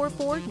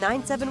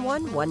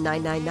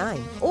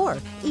 1-844-971-1999 or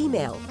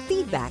email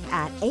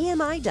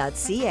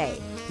feedback@ami.ca.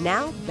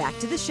 Now, back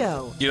to the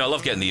show. I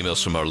love getting the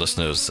emails from our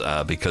listeners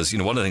because,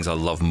 one of the things I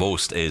love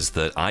most is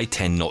that I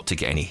tend not to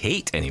get any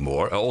hate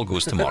anymore. It all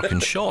goes to Mark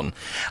and Sean.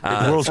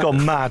 The world's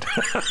gone mad.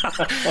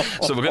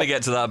 So we're going to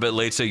get to that a bit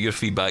later, your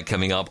feedback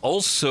coming up.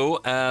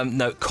 Also,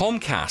 now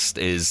Comcast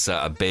is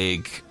a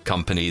big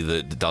company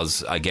that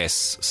does, I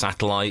guess,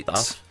 satellite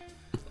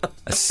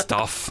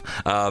stuff,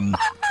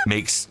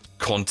 makes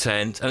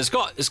content, and it's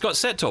got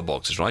set-top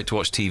boxes, right, to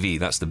watch TV.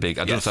 That's the big.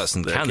 I don't know if that's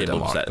in Canada,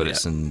 Mark, but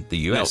it's in the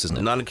US, isn't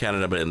it? Not in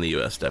Canada, but in the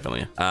US,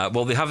 definitely.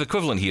 Well, they have the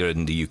equivalent here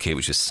in the UK,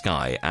 which is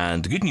Sky.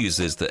 And the good news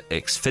is that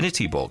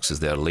Xfinity boxes,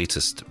 their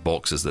latest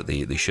boxes that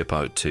they ship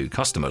out to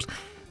customers,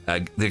 they're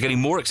getting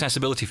more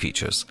accessibility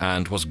features.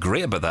 And what's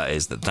great about that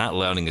is that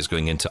learning is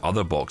going into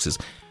other boxes,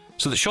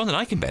 so that Sean and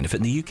I can benefit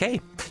in the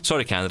UK.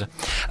 Sorry, Canada.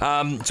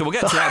 So we'll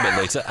get to that a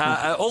bit later.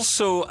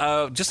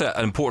 Also, just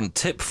an important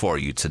tip for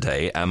you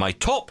today. My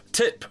top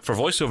tip for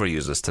VoiceOver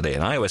users today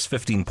in iOS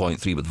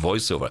 15.3 with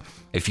VoiceOver.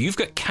 If you've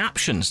got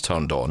captions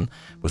turned on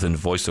within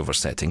VoiceOver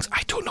settings,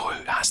 I don't know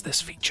who has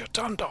this feature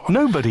turned on.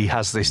 Nobody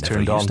has this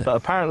turned on, but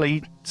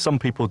apparently some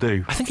people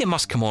do. I think it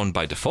must come on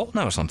by default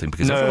now or something,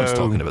 because everyone's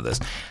talking about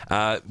this.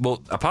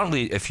 Well,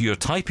 apparently if you're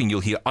typing,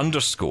 you'll hear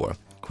underscore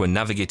when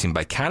navigating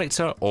by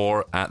character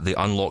or at the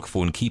unlock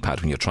phone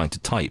keypad when you're trying to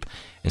type.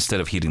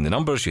 Instead of hearing the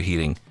numbers, you're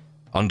hearing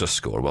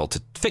underscore. Well,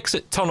 to fix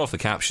it, turn off the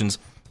captions,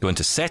 go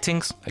into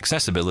settings,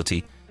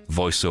 accessibility,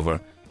 VoiceOver,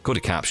 go to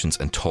captions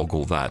and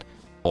toggle that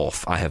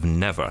off. I have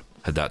never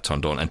had that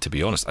turned on, and to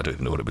be honest, I don't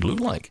even know what it would look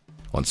like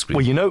on screen.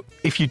 Well,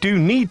 if you do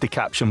need the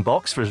caption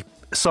box for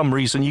some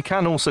reason, you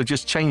can also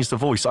just change the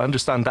voice. I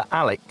understand that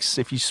Alex,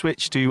 if you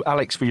switch to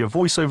Alex for your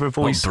VoiceOver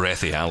voice...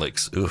 breathy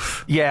Alex,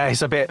 oof. Yeah,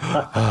 it's a bit...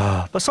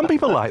 but some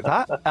people like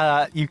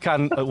that. You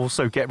can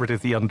also get rid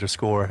of the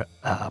underscore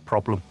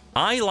problem.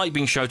 I like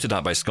being shouted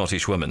at by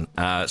Scottish women,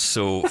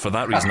 so for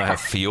that reason I have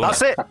Fiona.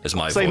 That's it. As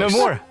my Say voice. No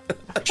more.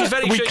 She's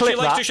very... She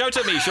likes to shout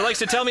at me. She likes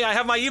to tell me I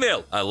have my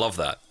email. I love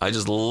that. I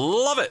just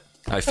love it.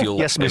 I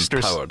feel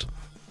empowered.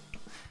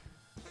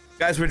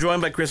 Guys, we're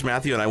joined by Chris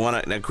Matthew, and I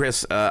want to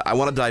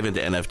dive into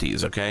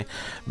NFTs, okay?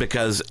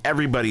 Because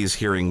everybody's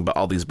hearing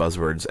all these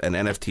buzzwords, and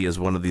NFT is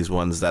one of these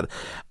ones that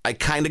I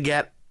kind of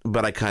get,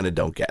 but I kind of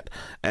don't get.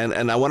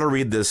 And I want to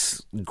read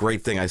this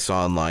great thing I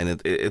saw online.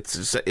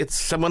 It's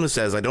someone who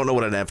says, I don't know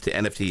what an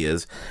NFT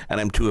is,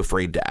 and I'm too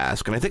afraid to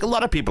ask. And I think a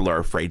lot of people are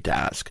afraid to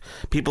ask.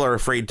 People are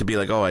afraid to be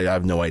like, oh, I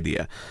have no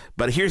idea.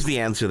 But here's the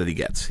answer that he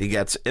gets. He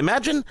gets,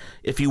 imagine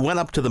if you went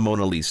up to the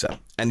Mona Lisa,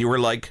 and you were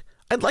like,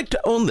 I'd like to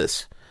own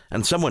this.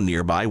 And someone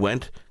nearby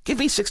went, give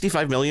me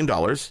 $65 million,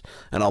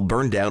 and I'll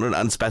burn down an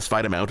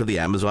unspecified amount of the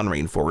Amazon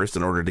rainforest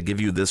in order to give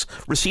you this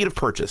receipt of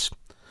purchase.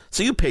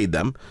 So you paid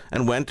them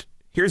and went,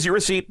 here's your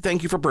receipt,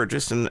 thank you for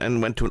purchase,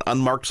 and went to an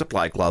unmarked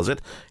supply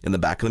closet in the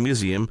back of the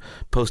museum,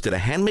 posted a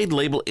handmade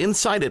label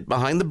inside it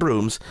behind the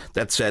brooms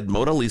that said,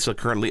 Mona Lisa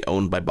currently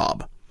owned by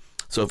Bob.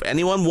 So if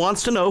anyone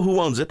wants to know who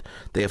owns it,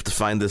 they have to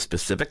find the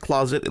specific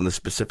closet in the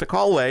specific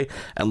hallway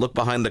and look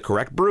behind the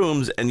correct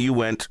brooms, and you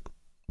went...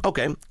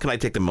 Okay, can I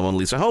take the Mona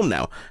Lisa home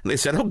now? And they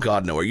said, oh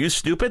God, no, are you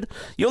stupid?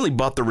 You only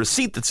bought the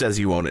receipt that says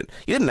you own it.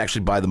 You didn't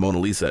actually buy the Mona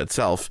Lisa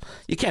itself.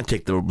 You can't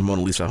take the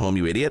Mona Lisa home,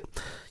 you idiot.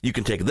 You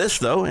can take this,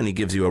 though, and he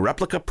gives you a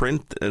replica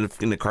print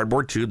in a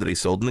cardboard tube that he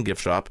sold in the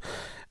gift shop.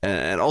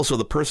 And also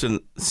the person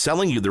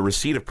selling you the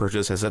receipt of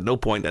purchase has at no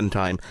point in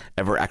time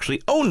ever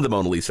actually owned the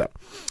Mona Lisa.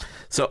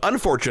 So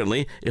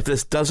unfortunately, if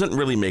this doesn't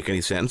really make any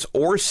sense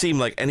or seem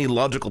like any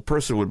logical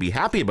person would be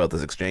happy about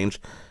this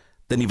exchange,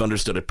 then you've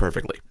understood it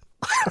perfectly.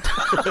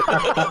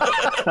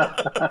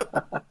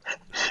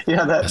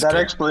 Yeah, that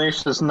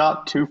explanation is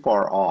not too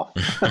far off.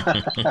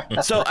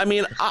 So, I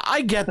mean,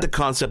 I get the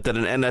concept that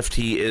an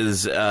NFT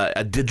is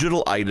a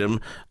digital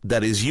item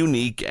that is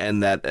unique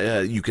and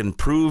that you can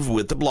prove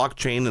with the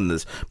blockchain and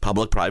this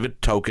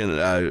public-private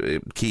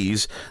token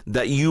keys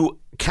that you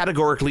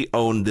categorically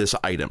own this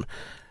item.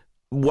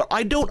 What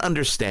I don't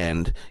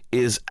understand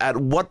is at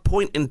what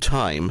point in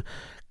time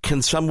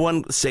can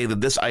someone say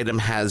that this item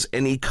has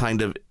any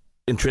kind of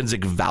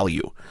intrinsic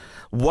value?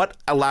 What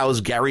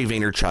allows Gary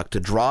Vaynerchuk to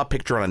draw a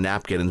picture on a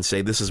napkin and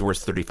say this is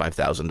worth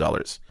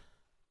 $35,000?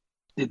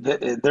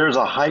 There's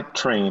a hype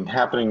train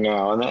happening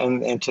now,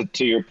 and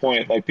to your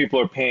point, like people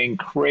are paying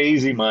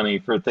crazy money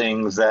for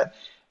things that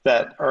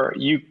are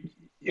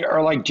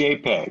like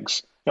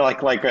JPEGs.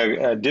 Like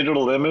a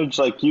digital image,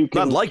 like you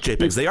can. Not like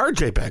JPEGs, they are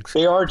JPEGs.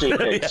 They are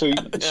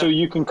JPEGs. So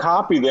you can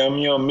copy them,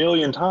 a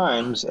million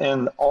times,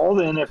 and all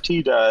the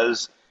NFT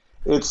does,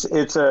 it's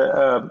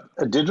a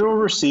digital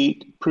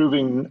receipt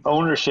proving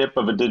ownership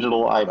of a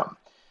digital item,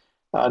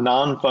 a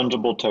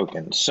non-fungible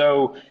token.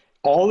 So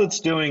all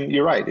it's doing,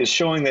 you're right, is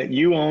showing that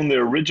you own the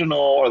original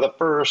or the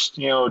first,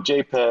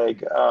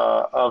 JPEG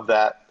of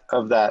that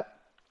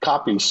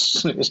copy,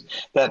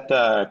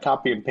 that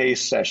copy and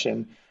paste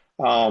session.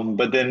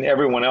 But then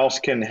everyone else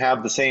can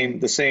have the same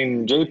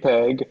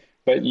JPEG,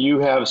 but you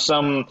have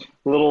some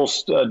little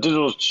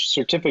digital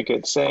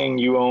certificate saying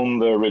you own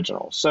the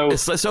original. So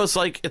it's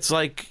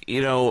like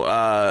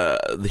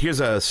here's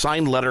a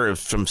signed letter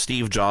from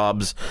Steve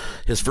Jobs,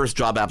 his first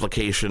job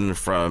application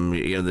from the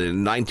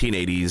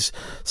 1980s.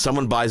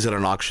 Someone buys it at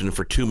an auction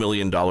for $2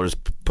 million,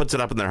 puts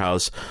it up in their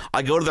house.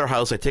 I go to their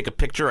house, I take a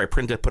picture, I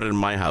print it, put it in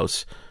my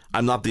house.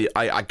 I'm not the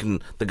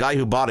guy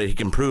who bought it. He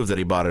can prove that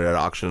he bought it at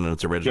auction and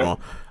it's original.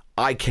 Yeah.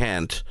 I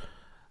can't,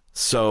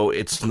 so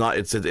it's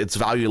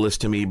valueless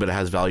to me, but it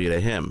has value to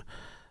him.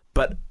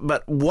 But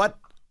what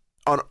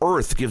on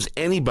earth gives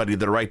anybody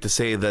the right to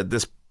say that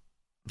this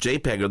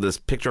JPEG or this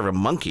picture of a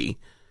monkey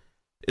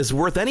is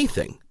worth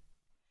anything?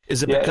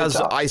 Is it because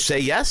I say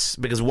yes?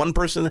 Because one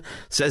person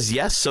says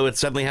yes, so it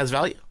suddenly has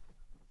value?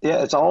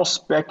 Yeah, it's all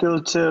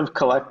speculative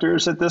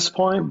collectors at this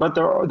point, but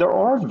there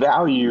are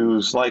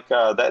values like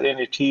that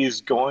NFT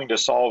is going to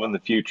solve in the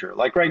future.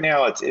 Like right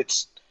now,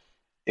 it's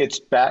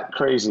bat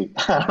crazy.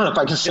 I don't know if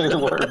I can say the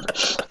word.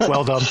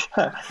 Well done.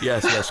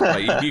 Yes,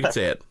 right. You can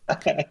say it.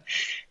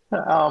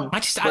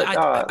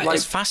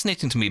 It's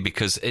fascinating to me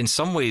because in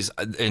some ways,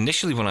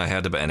 initially when I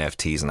heard about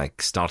NFTs and I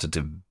started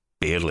to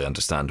barely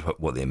understand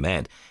what they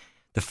meant,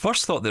 the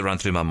first thought that ran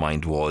through my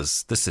mind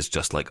was, this is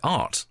just like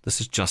art.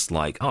 This is just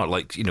like art.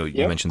 Like, you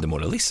mentioned the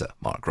Mona Lisa,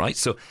 Mark, right?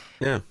 So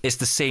it's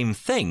the same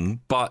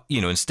thing, but,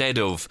 instead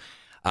of...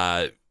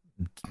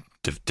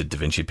 Did Da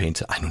Vinci paint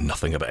it? I know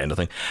nothing about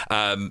anything.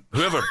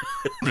 Whoever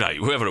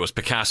it was,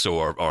 Picasso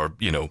or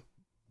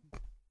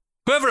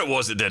whoever it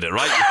was that did it,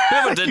 right?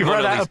 Whoever did you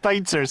run out of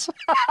painters.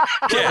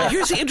 Yeah.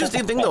 Here's the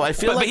interesting thing, though.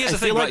 But here's the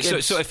thing, right?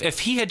 So if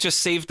he had just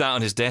saved that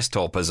on his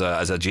desktop as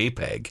a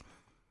JPEG,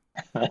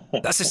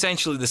 that's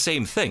essentially the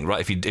same thing,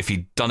 right? If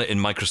he'd done it in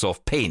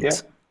Microsoft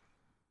Paint.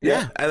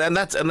 Yeah, and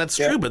that's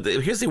true. But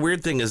here's the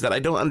weird thing: is that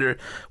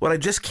what I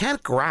just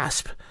can't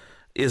grasp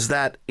is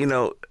that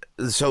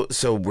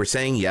So we're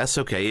saying yes,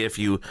 okay, if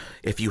you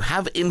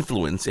have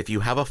influence, if you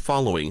have a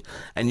following,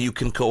 and you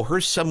can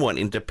coerce someone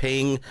into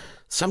paying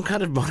some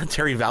kind of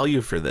monetary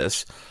value for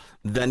this,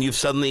 then you've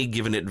suddenly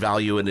given it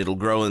value and it'll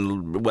grow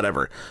and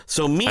whatever.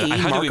 So me,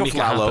 Mark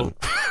Aflalo,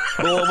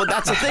 well,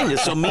 that's the thing.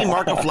 So me,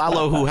 Mark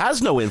Aflalo, who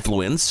has no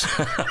influence,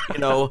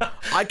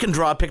 I can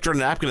draw a picture on a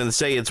napkin and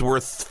say it's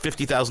worth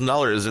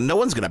 $50,000 and no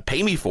one's going to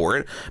pay me for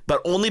it,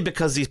 but only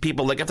because these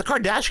people, like if the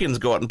Kardashians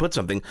go out and put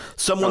something,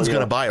 someone's going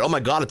to buy it. Oh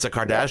my God, it's a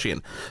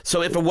Kardashian.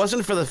 So if it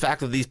wasn't for the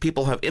fact that these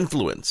people have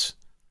influence,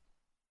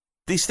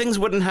 these things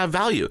wouldn't have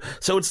value.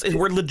 So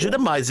we're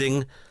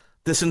legitimizing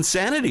this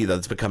insanity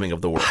that's becoming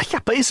of the world. Yeah,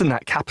 but isn't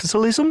that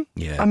capitalism?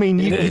 Yeah, I mean,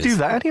 you do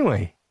that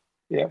anyway.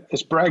 Yeah,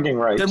 it's bragging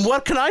rights. Then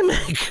what can I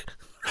make?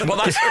 Well,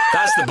 that's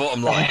the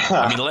bottom line.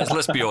 I mean,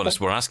 let's be honest.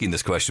 We're asking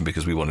this question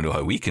because we want to know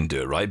how we can do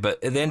it, right?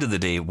 But at the end of the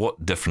day,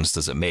 what difference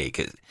does it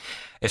make?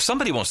 If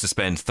somebody wants to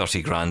spend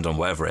 30 grand on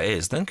whatever it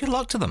is, then good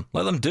luck to them.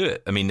 Let them do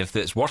it. I mean, if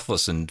it's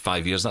worthless in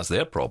 5 years, that's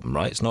their problem,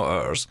 right? It's not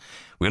ours.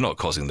 We're not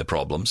causing the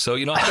problem. So,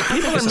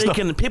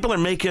 people are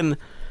making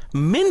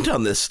mint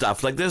on this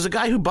stuff. Like there's a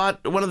guy who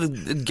bought one of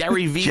the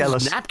Gary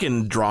V's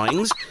napkin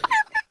drawings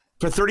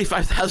for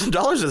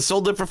 $35,000 and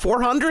sold it for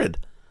 $400.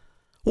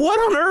 What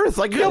on earth?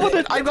 Like,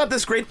 I've got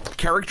this great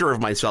character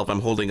of myself I'm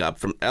holding up.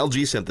 From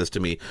LG sent this to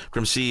me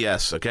from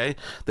CES, okay?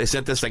 They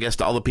sent this, I guess,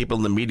 to all the people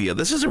in the media.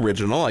 This is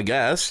original, I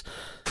guess.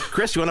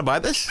 Chris, you want to buy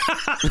this?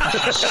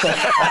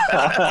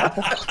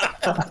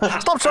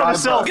 Stop trying to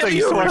sell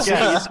things to our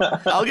guests.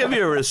 I'll give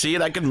you a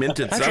receipt. I can mint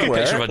it somewhere. I took a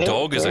picture of a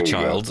dog as a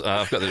child.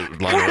 I've got the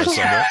line around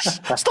somewhere.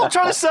 Stop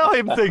trying to sell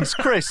him things,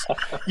 Chris.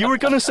 You were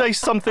going to say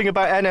something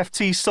about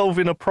NFT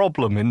solving a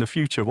problem in the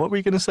future. What were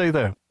you going to say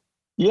there?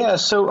 Yeah,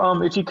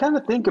 so if you kind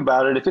of think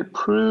about it, if it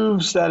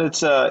proves that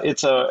it's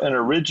an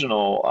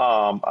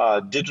original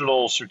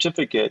digital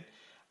certificate,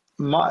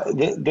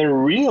 the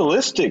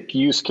realistic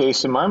use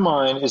case in my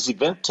mind is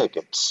event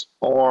tickets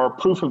or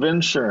proof of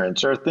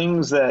insurance or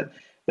things that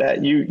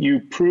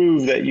you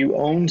prove that you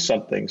own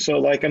something. So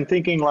like I'm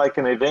thinking like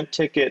an event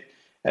ticket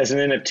as an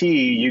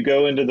NFT, you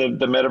go into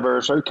the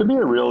metaverse, or it could be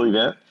a real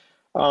event,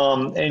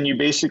 and you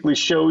basically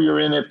show your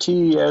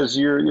NFT as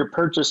your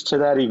purchase to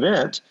that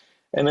event,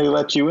 and they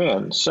let you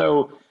in.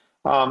 So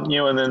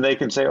And then they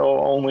can say, oh,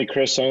 only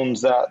Chris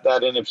owns that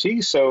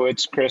NFT, so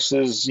it's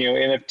Chris's,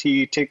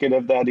 NFT ticket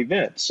of that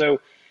event. So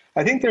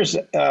I think there's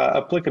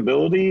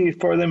applicability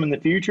for them in the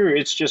future.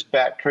 It's just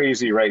bat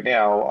crazy right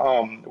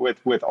now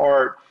with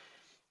art.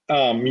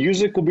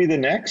 Music will be the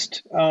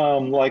next.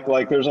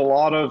 Like there's a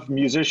lot of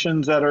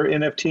musicians that are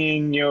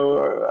NFTing,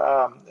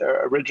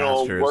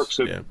 original works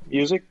of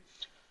music.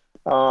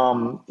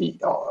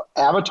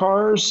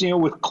 Avatars,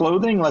 with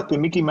clothing, like the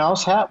Mickey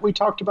Mouse hat we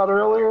talked about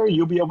earlier.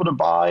 You'll be able to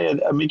buy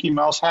a Mickey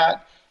Mouse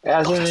hat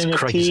as an NFT.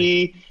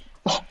 Crazy.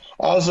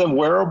 As a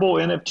wearable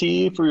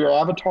NFT for your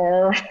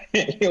avatar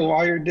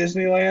while you're at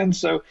Disneyland.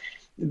 So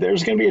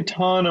there's going to be a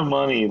ton of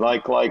money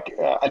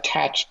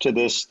attached to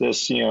this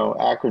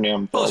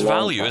acronym. Well, it's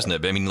value, isn't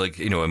it? I mean,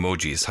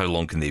 emojis, how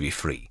long can they be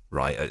free,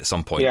 right? At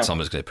some point,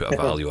 someone's going to put a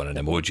value on an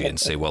emoji and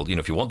say, well,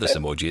 if you want this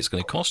emoji, it's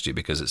going to cost you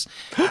because it's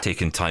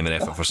taken time and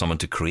effort for someone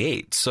to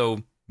create.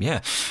 So,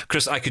 yeah.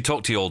 Chris, I could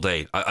talk to you all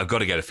day. I've got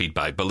to get a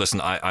feedback. But listen,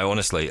 I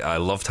honestly, I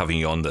loved having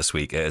you on this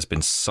week. It has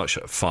been such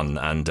fun.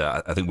 And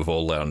I think we've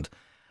all learned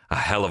a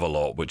hell of a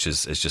lot, which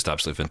is just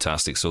absolutely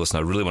fantastic. So listen,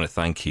 I really want to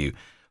thank you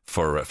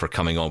for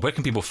coming on. Where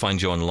can people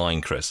find you online,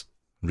 Chris?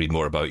 Read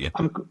more about you.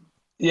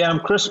 I'm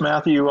Chris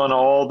Mathieu on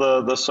all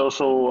the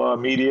social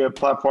media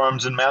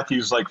platforms, and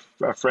Matthew's like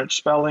French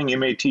spelling,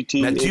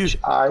 Mathieu.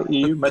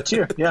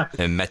 Mathieu, yeah.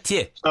 And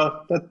Mathieu.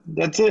 So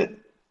that's it.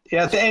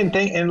 Yeah,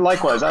 and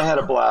likewise, I had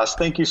a blast.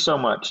 Thank you so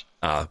much.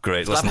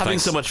 Great. Stop having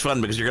so much fun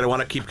because you're going to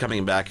want to keep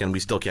coming back and we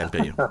still can't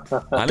pay you.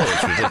 I know,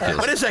 it's ridiculous.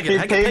 Wait a second.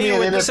 I can pay you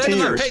with this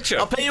picture.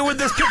 I'll pay you with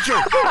this picture.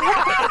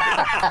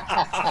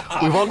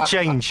 We won't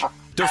change.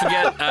 Don't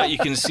forget, you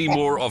can see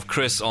more of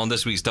Chris on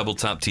this week's Double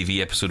Tap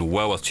TV episode.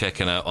 Well worth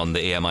checking out on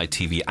the AMI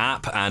TV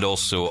app and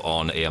also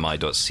on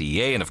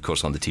AMI.ca and, of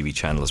course, on the TV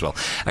channel as well.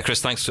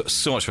 Chris, thanks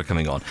so much for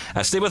coming on.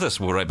 Stay with us.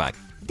 We'll be right back.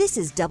 This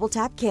is Double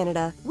Tap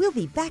Canada. We'll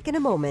be back in a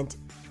moment.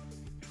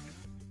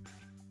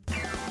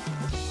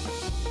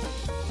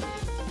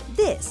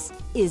 This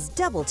is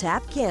Double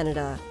Tap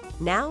Canada.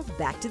 Now,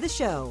 back to the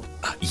show.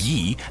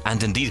 Ye,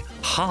 and indeed,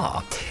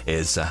 ha,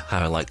 is how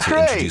I like to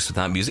introduce with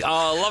that music.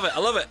 Oh, I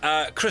love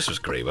it. Chris was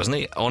great, wasn't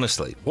he?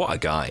 Honestly, what a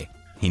guy.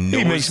 He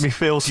makes me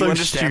feel so stupid. Do you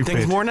understand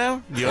things more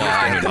now? Do you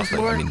understand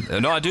things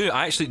more? No, I do.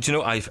 I actually, do you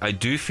know, I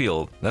do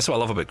feel, that's what I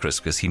love about Chris,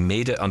 because he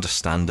made it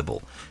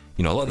understandable.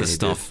 A lot of this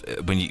stuff,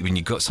 when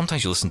you got,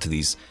 sometimes you listen to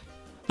these,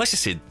 let's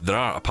just say, there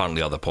are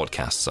apparently other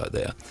podcasts out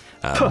there.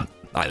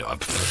 I know,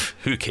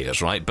 who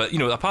cares, right? But,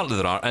 apparently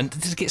there are, and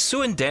they get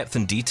so in-depth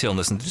and detail in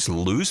this, and they just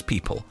lose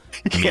people.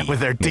 With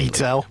their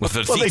detail. With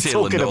their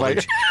detail and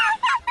knowledge.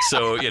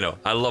 So,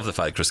 I love the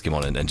fact that Chris came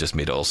on and just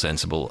made it all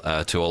sensible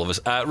to all of us.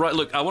 Right,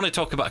 look, I want to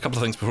talk about a couple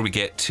of things before we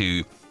get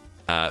to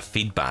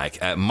feedback.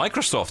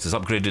 Microsoft has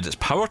upgraded its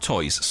Power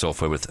Toys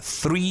software with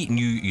 3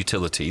 new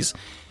utilities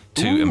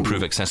to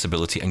improve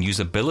accessibility and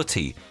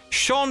usability.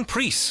 Sean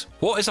Priest,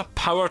 what is a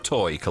Power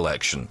Toy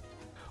collection?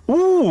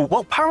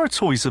 Well, Power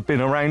Toys have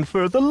been around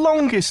for the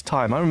longest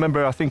time. I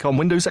remember, I think on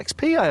Windows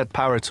XP I had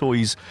Power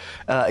Toys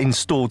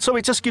installed. So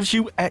it just gives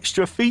you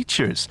extra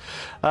features.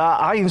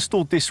 I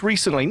installed this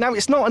recently. Now,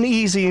 it's not an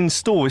easy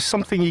install. It's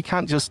something you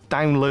can't just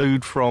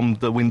download from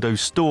the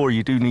Windows Store.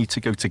 You do need to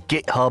go to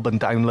GitHub and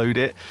download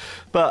it.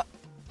 But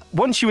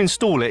once you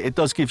install it, it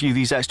does give you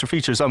these extra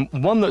features.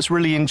 One that's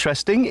really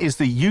interesting is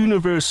the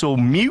universal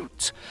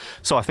mute.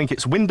 So I think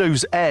it's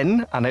Windows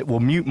N, and it will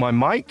mute my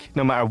mic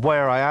no matter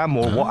where I am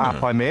or what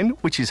app I'm in,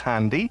 which is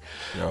handy.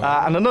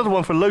 And another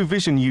one for low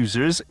vision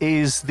users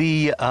is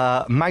the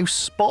mouse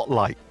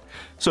spotlight.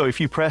 So if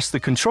you press the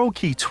control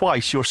key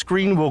twice, your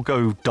screen will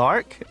go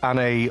dark, and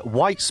a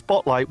white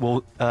spotlight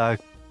will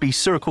be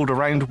circled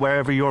around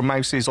wherever your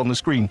mouse is on the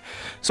screen.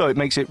 So it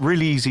makes it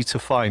really easy to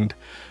find.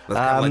 That's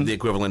kind of like the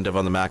equivalent of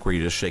on the Mac where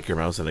you just shake your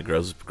mouse and it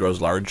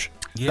grows large.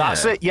 Yeah.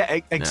 That's it. Yeah,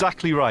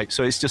 exactly right.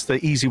 So it's just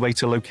the easy way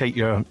to locate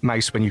your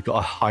mouse when you've got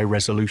a high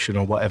resolution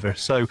or whatever.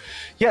 So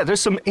yeah, there's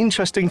some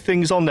interesting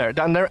things on there,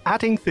 and they're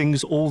adding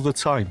things all the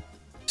time.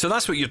 So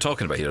that's what you're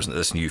talking about here, isn't it?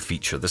 This new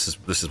feature. This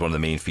is one of the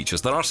main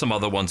features. There are some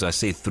other ones. I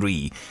say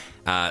 3.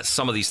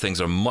 Some of these things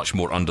are much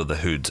more under the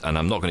hood, and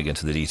I'm not going to get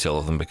into the detail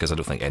of them because I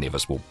don't think any of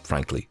us will,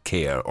 frankly,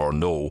 care or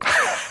know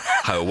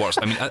how it works.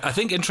 I mean, I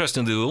think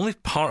interestingly, the only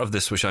part of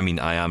this, which I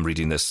am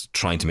reading this,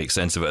 trying to make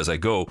sense of it as I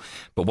go,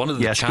 but one of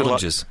the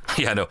challenges,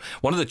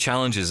 one of the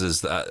challenges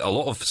is that a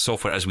lot of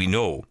software, as we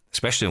know,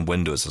 especially in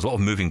Windows, there's a lot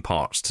of moving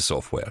parts to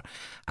software,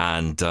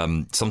 and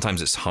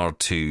sometimes it's hard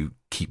to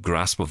keep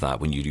grasp of that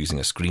when you're using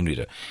a screen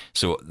reader.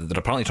 So they're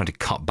apparently trying to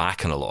cut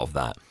back on a lot of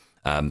that.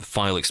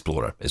 File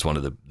Explorer is one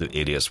of the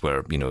areas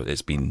where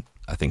it's been,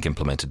 I think,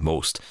 implemented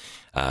most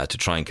to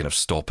try and kind of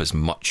stop as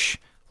much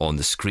on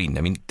the screen.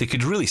 I mean, they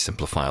could really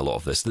simplify a lot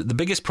of this. The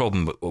biggest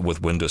problem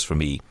with Windows for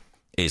me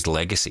is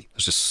legacy.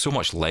 There's just so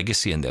much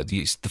legacy in there.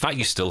 The fact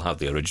you still have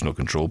the original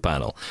control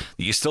panel,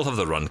 you still have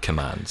the run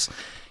commands.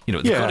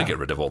 They've got to get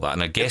rid of all that.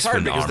 And I guess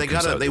it's hard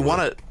because they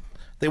want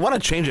to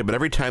change it, but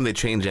every time they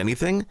change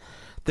anything,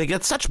 they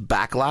get such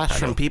backlash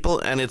from people,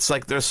 and it's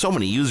like there's so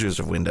many users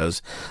of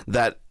Windows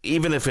that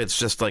even if it's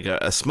just like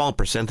a small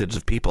percentage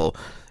of people,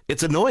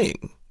 it's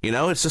annoying. You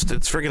know, it's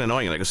friggin'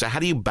 annoying. Like, so how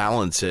do you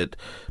balance it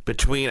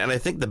between, and I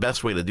think the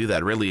best way to do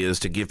that really is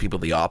to give people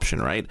the option,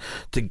 right?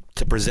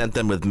 To present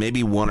them with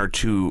maybe one or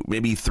two,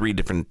 maybe three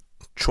different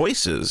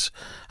choices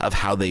of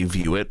how they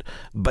view it,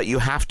 but you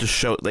have to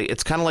show, like,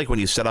 it's kind of like when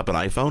you set up an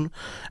iPhone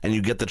and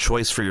you get the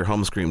choice for your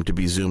home screen to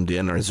be zoomed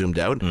in or zoomed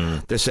out.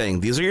 They're saying,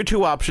 these are your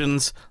two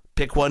options.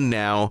 Pick one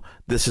now.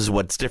 This is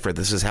what's different.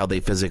 This is how they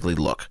physically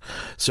look.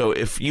 So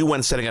if you,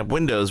 when setting up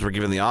Windows, were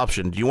given the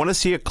option, do you want to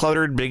see a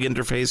cluttered big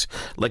interface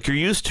like you're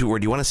used to, or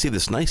do you want to see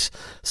this nice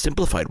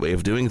simplified way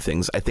of doing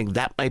things? I think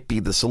that might be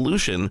the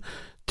solution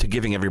to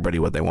giving everybody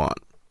what they want.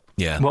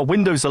 Yeah. Well,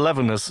 Windows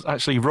 11 is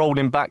actually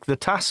rolling back the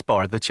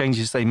taskbar. The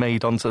changes they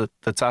made onto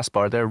the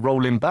taskbar, they're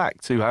rolling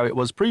back to how it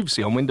was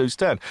previously on Windows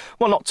 10.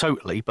 Well, not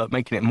totally, but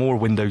making it more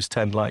Windows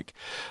 10-like.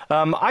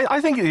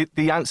 I think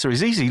the answer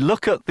is easy.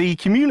 Look at the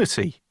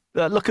community.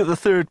 Look at the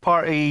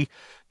third-party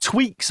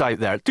tweaks out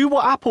there. Do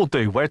what Apple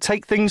do, where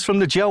take things from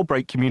the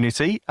jailbreak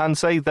community and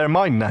say they're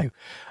mine now.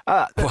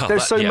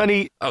 There's so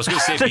many... I was going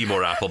to say be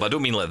more Apple, but I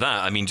don't mean like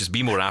that. I mean just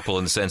be more Apple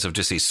in the sense of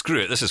just say,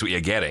 screw it, this is what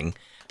you're getting.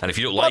 And if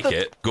you don't like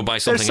it, go buy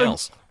something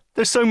else.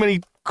 There's so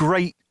many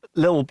great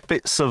little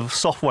bits of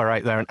software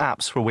out there and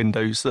apps for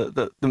Windows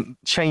that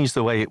change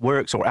the way it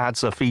works or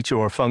adds a feature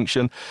or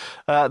function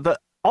that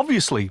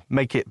obviously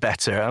make it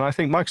better, and I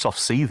think Microsoft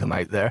see them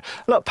out there.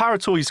 Look,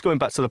 Paratoys, going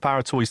back to the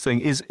Paratoys thing,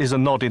 is a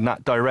nod in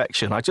that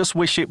direction. I just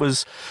wish it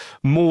was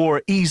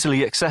more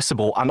easily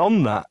accessible, and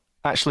on that,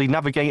 actually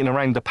navigating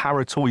around the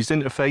Paratoys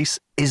interface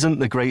isn't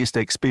the greatest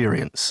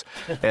experience.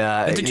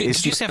 Did you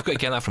say I've got to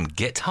get that from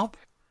GitHub?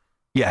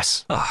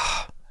 Yes.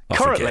 Oh,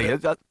 currently,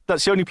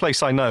 that's the only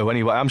place I know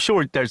anyway. I'm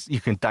sure you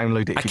can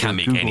download it if I you can't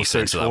make Google any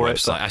sense of that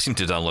website. It, I seem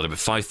to download about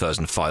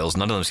 5,000 files.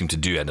 None of them seem to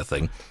do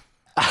anything.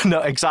 No,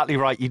 exactly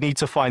right. You need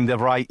to find the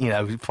right,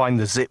 find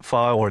the zip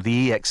file or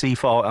the exe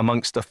file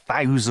amongst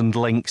 1,000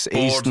 links.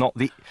 Is not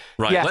the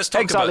right. Yeah, let's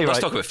talk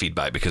about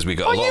feedback because we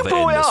got a lot of it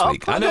in this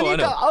week. I know.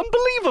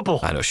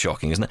 Unbelievable. I know,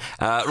 shocking, isn't it?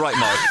 Right,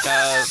 Mark.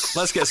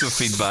 Let's get some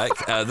feedback.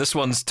 This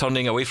one's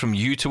turning away from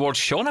you towards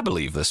Sean, I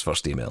believe. This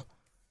first email.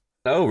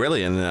 Oh,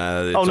 really? And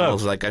it's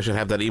almost like I should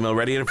have that email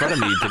ready in front of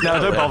me to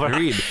no, don't bother.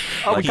 read.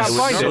 We can't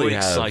find it. So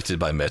excited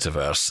by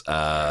Metaverse.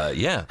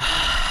 Yeah.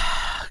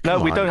 No,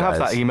 we don't have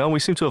that email. We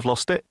seem to have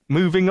lost it.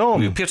 Moving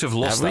on. We appear to have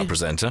lost that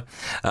presenter.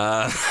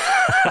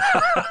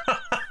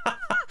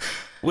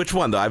 Which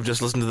one, though? I've just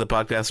listened to the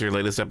podcast, your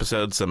latest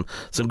episode. Some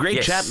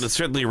great chat that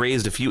certainly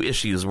raised a few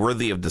issues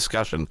worthy of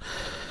discussion.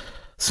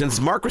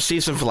 Since Mark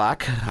received some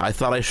flack, I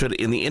thought I should,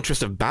 in the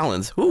interest of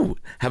balance,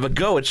 have a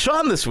go at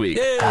Sean this week.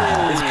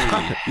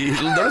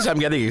 Notice I'm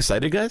getting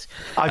excited, guys?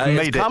 I've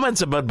made it.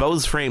 Comments about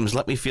Bose frames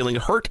left me feeling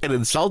hurt and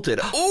insulted.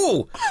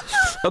 Ooh!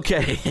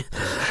 Okay.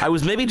 I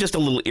was maybe just a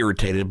little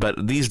irritated,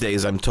 but these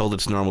days I'm told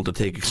it's normal to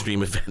take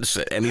extreme offense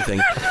at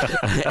anything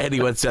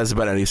anyone says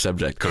about any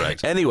subject.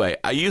 Correct. Anyway,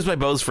 I use my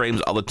Bose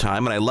frames all the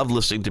time, and I love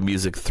listening to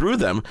music through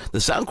them. The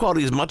sound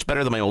quality is much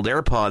better than my old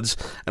AirPods,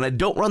 and I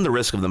don't run the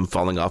risk of them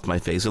falling off my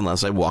face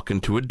unless I walk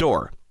into a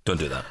door. Don't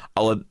do that.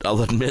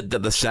 I'll admit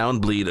that the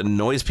sound bleed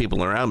annoys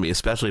people around me,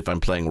 especially if I'm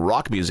playing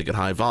rock music at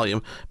high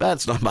volume. But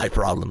that's not my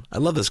problem. I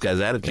love this guy's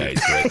attitude.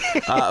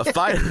 Yeah, he's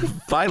great.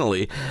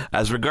 Finally,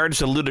 as regards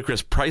to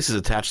ludicrous prices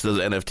attached to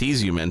those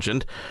NFTs you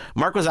mentioned,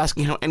 Mark was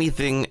asking how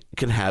anything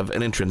can have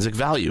an intrinsic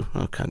value.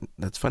 Oh,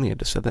 that's funny. I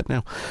just said that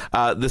now.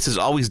 This is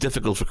always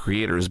difficult for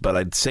creators, but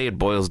I'd say it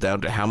boils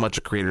down to how much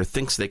a creator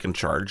thinks they can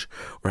charge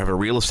or have a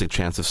realistic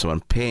chance of someone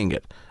paying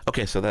it.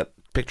 Okay, so that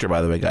picture,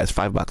 by the way, guys,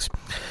 $5.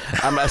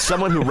 As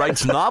someone who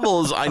writes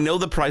novels, I know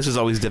the price is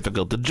always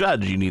difficult to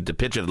judge. You need to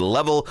pitch it at a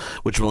level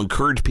which will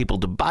encourage people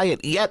to buy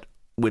it, yet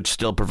which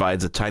still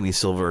provides a tiny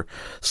sliver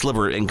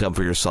income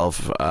for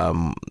yourself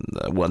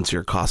once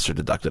your costs are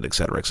deducted, et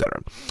cetera, et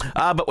cetera.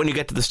 But when you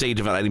get to the stage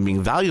of an item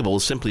being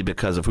valuable simply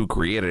because of who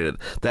created it,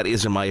 that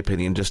is, in my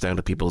opinion, just down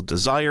to people's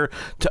desire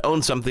to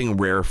own something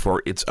rare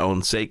for its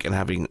own sake and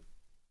having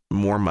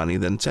more money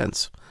than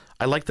sense.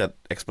 I like that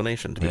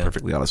explanation, to be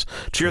perfectly honest.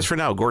 Cheers for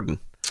now, Gordon.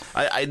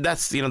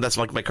 That's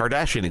like my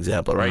Kardashian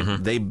example, right?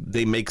 Mm-hmm.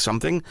 They make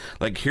something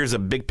like, here's a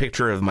big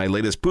picture of my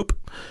latest poop,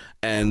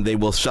 and they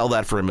will sell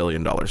that for $1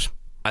 million.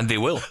 And they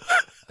will.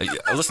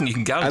 Listen, you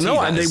can guarantee. I know,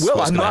 that and they will.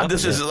 I'm not. Happen,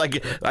 is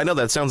like, I know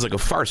that sounds like a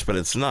farce, but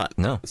it's not.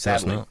 No,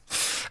 sadly.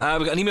 It's not.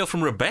 We got an email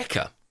from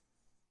Rebecca.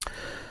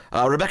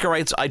 Rebecca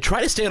writes, I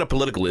try to stay out of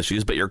political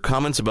issues, but your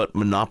comments about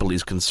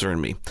monopolies concern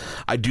me.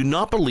 I do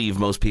not believe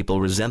most people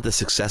resent the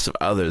success of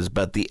others,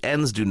 but the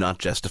ends do not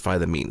justify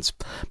the means.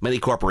 Many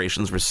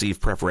corporations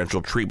receive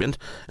preferential treatment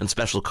and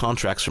special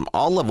contracts from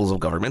all levels of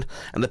government,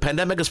 and the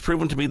pandemic has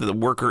proven to me that the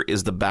worker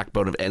is the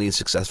backbone of any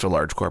successful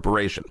large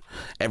corporation.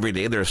 Every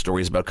day there are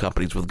stories about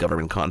companies with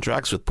government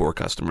contracts with poor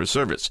customer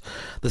service.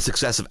 The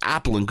success of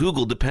Apple and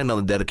Google depend on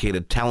the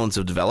dedicated talents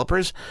of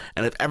developers,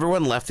 and if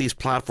everyone left these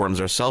platforms,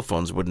 our cell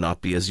phones would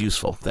not be as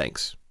useful.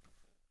 Thanks.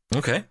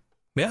 Okay.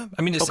 Yeah.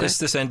 I mean, it's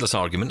this endless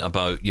argument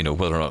about,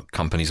 whether or not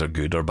companies are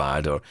good or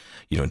bad or,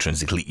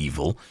 intrinsically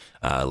evil,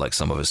 like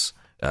some of us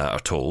are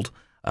told.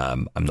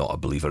 I'm not a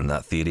believer in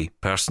that theory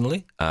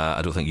personally.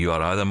 I don't think you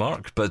are either,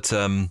 Mark. But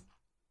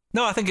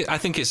no, I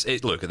think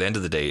it's look, at the end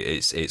of the day,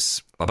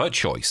 it's about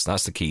choice.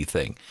 That's the key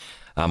thing.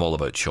 I'm all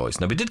about choice.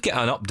 Now, we did get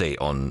an update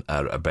on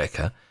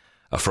Rebecca,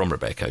 from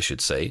Rebecca, I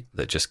should say,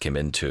 that just came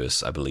in to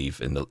us, I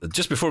believe,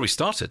 just before we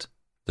started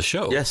the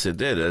show. Yes, it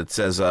did. It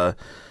says,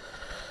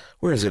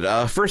 where is it?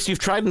 First,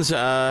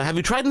 have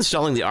you tried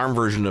installing the ARM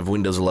version of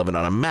Windows 11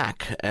 on a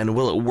Mac, and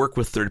will it work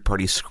with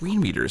third-party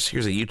screen readers?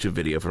 Here's a YouTube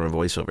video from a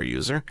VoiceOver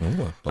user.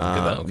 Ooh,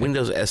 okay.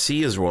 Windows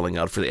SE is rolling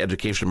out for the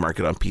education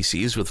market on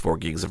PCs with 4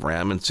 gigs of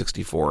RAM and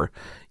 64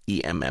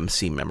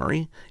 eMMC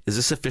memory. Is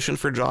this sufficient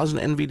for JAWS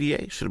and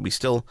NVDA? Should we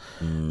still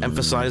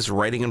emphasize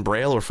writing in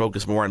Braille or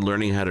focus more on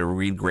learning how to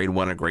read grade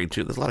 1 or grade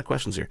 2? There's a lot of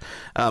questions here.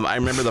 I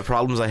remember the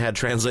problems I had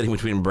translating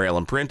between Braille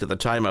and print. At the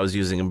time, I was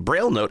using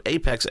Braille Note,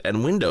 Apex,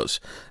 and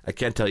Windows. I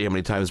can't tell you how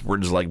many times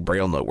words like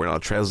Braille Note were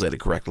not translated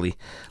correctly,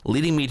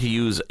 leading me to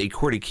use a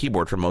QWERTY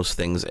keyboard for most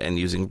things and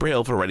using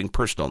Braille for writing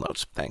personal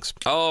notes. Thanks.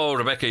 Oh,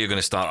 Rebecca, you're going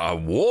to start a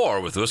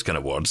war with those kind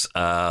of words.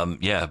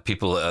 Yeah,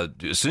 people,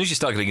 as soon as you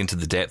start getting into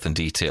the depth and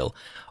detail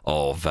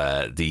of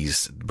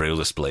these Braille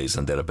displays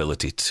and their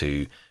ability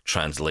to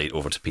translate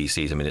over to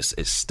PCs, I mean, it's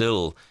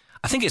still,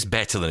 I think it's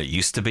better than it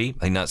used to be.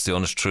 I think that's the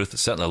honest truth.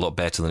 It's certainly a lot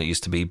better than it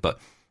used to be, but,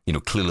 you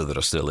know, clearly there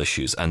are still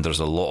issues, and there's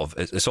a lot of,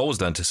 it's always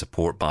down to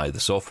support by the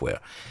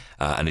software,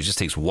 and it just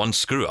takes one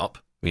screw up.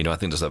 You know, I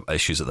think there's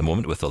issues at the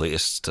moment with the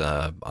latest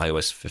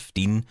iOS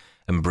 15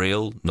 and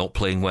Braille not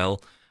playing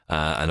well,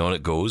 and on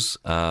it goes.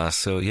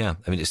 So, yeah,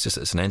 I mean, it's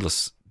an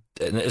endless,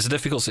 it's a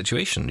difficult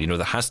situation. You know,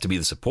 there has to be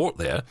the support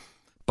there,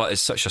 but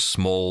it's such a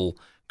small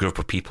group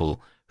of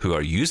people who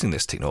are using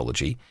this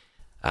technology.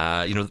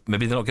 You know,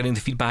 maybe they're not getting the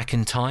feedback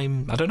in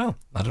time. I don't know.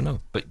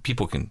 But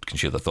people can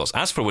share their thoughts.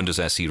 As for Windows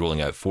SE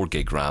rolling out 4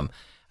 gig RAM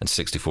and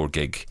 64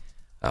 gig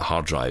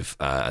hard drive,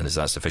 and is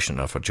that sufficient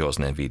enough for JAWS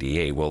and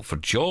NVDA? Well, for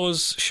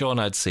JAWS, Sean,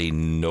 I'd say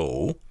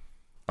no.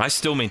 I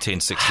still maintain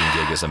 16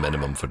 gig as a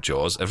minimum for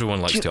JAWS. Everyone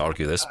likes to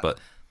argue this, but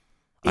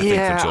I think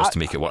for JAWS to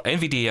make it work.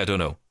 NVDA, I don't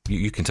know.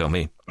 You can tell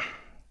me.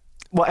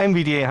 Well,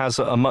 NVDA has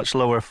a much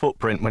lower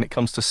footprint when it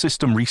comes to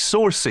system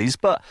resources,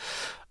 but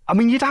I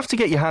mean, you'd have to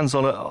get your hands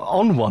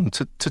on one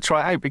to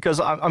try it out,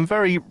 because I'm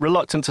very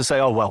reluctant to say,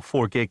 oh, well,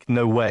 4 gig,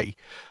 no way.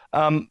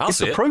 I'll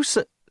see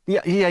it.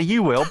 Yeah,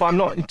 you will, but I'm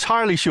not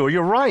entirely sure.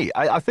 You're right.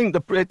 I think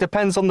it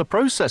depends on the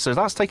processor.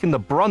 That's taking the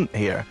brunt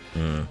here.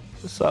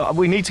 So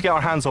we need to get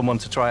our hands on one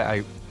to try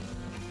it out.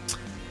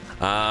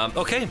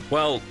 Okay,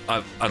 well,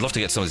 I'd love to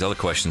get some of these other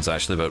questions,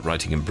 actually, about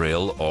writing in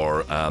Braille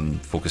or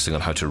focusing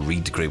on how to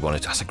read grade 1.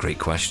 That's a great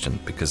question,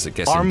 because it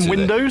gets ARM into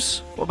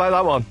Windows? What about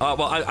that one?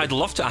 Well, I'd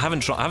love to. I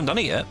haven't done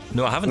it yet.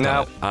 No, I haven't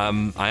done it.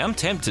 I am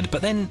tempted,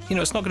 but then, you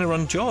know, it's not going to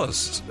run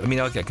JAWS. I mean,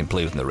 I can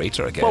play with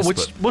Narrator, I guess. Well,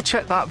 we'll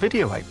check that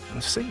video out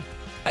and see.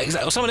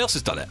 Exactly. Well, someone else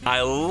has done it. I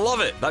love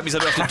it. That means I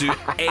don't have to do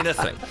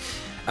anything.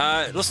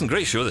 Listen,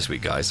 great show this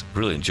week, guys.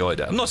 Really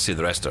enjoyed it. I'm not saying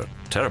the rest are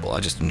terrible.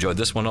 I just enjoyed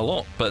this one a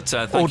lot. But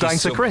thank all you down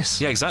to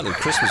Chris. Yeah, exactly.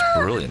 Chris was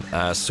brilliant.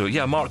 So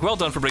yeah, Mark, well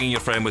done for bringing your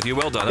friend with you.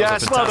 Well done. That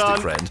was a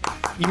fantastic friend.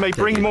 You may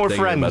bring more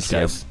friends.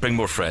 Yes. Bring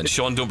more friends.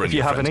 Sean, don't bring if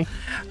you have friends. any.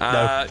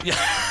 No. Yeah.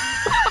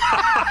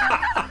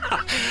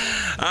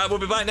 We'll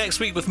be back next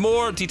week with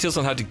more details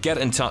on how to get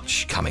in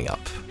touch coming up.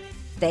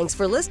 Thanks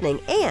for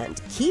listening,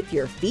 and keep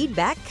your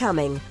feedback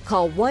coming.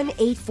 Call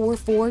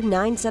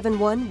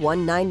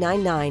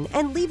 1-844-971-1999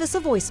 and leave us a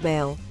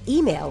voicemail.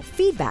 Email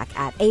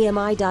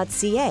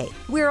feedback@ami.ca.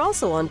 We're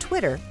also on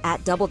Twitter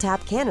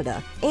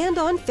 @DoubleTapCanada and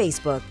on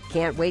Facebook.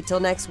 Can't wait till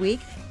next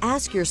week?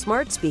 Ask your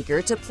smart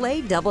speaker to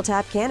play Double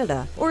Tap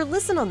Canada or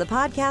listen on the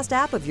podcast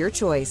app of your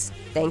choice.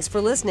 Thanks for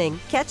listening.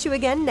 Catch you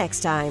again next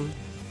time.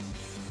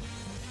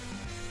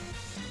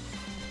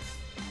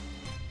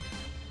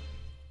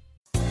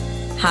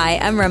 Hi,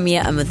 I'm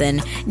Ramya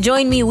Amudan.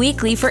 Join me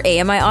weekly for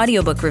AMI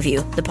Audiobook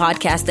Review, the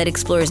podcast that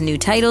explores new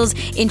titles,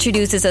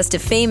 introduces us to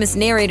famous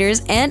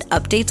narrators, and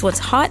updates what's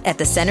hot at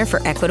the Center for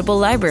Equitable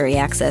Library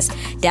Access.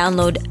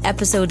 Download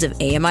episodes of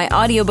AMI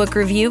Audiobook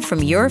Review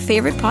from your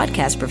favorite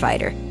podcast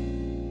provider.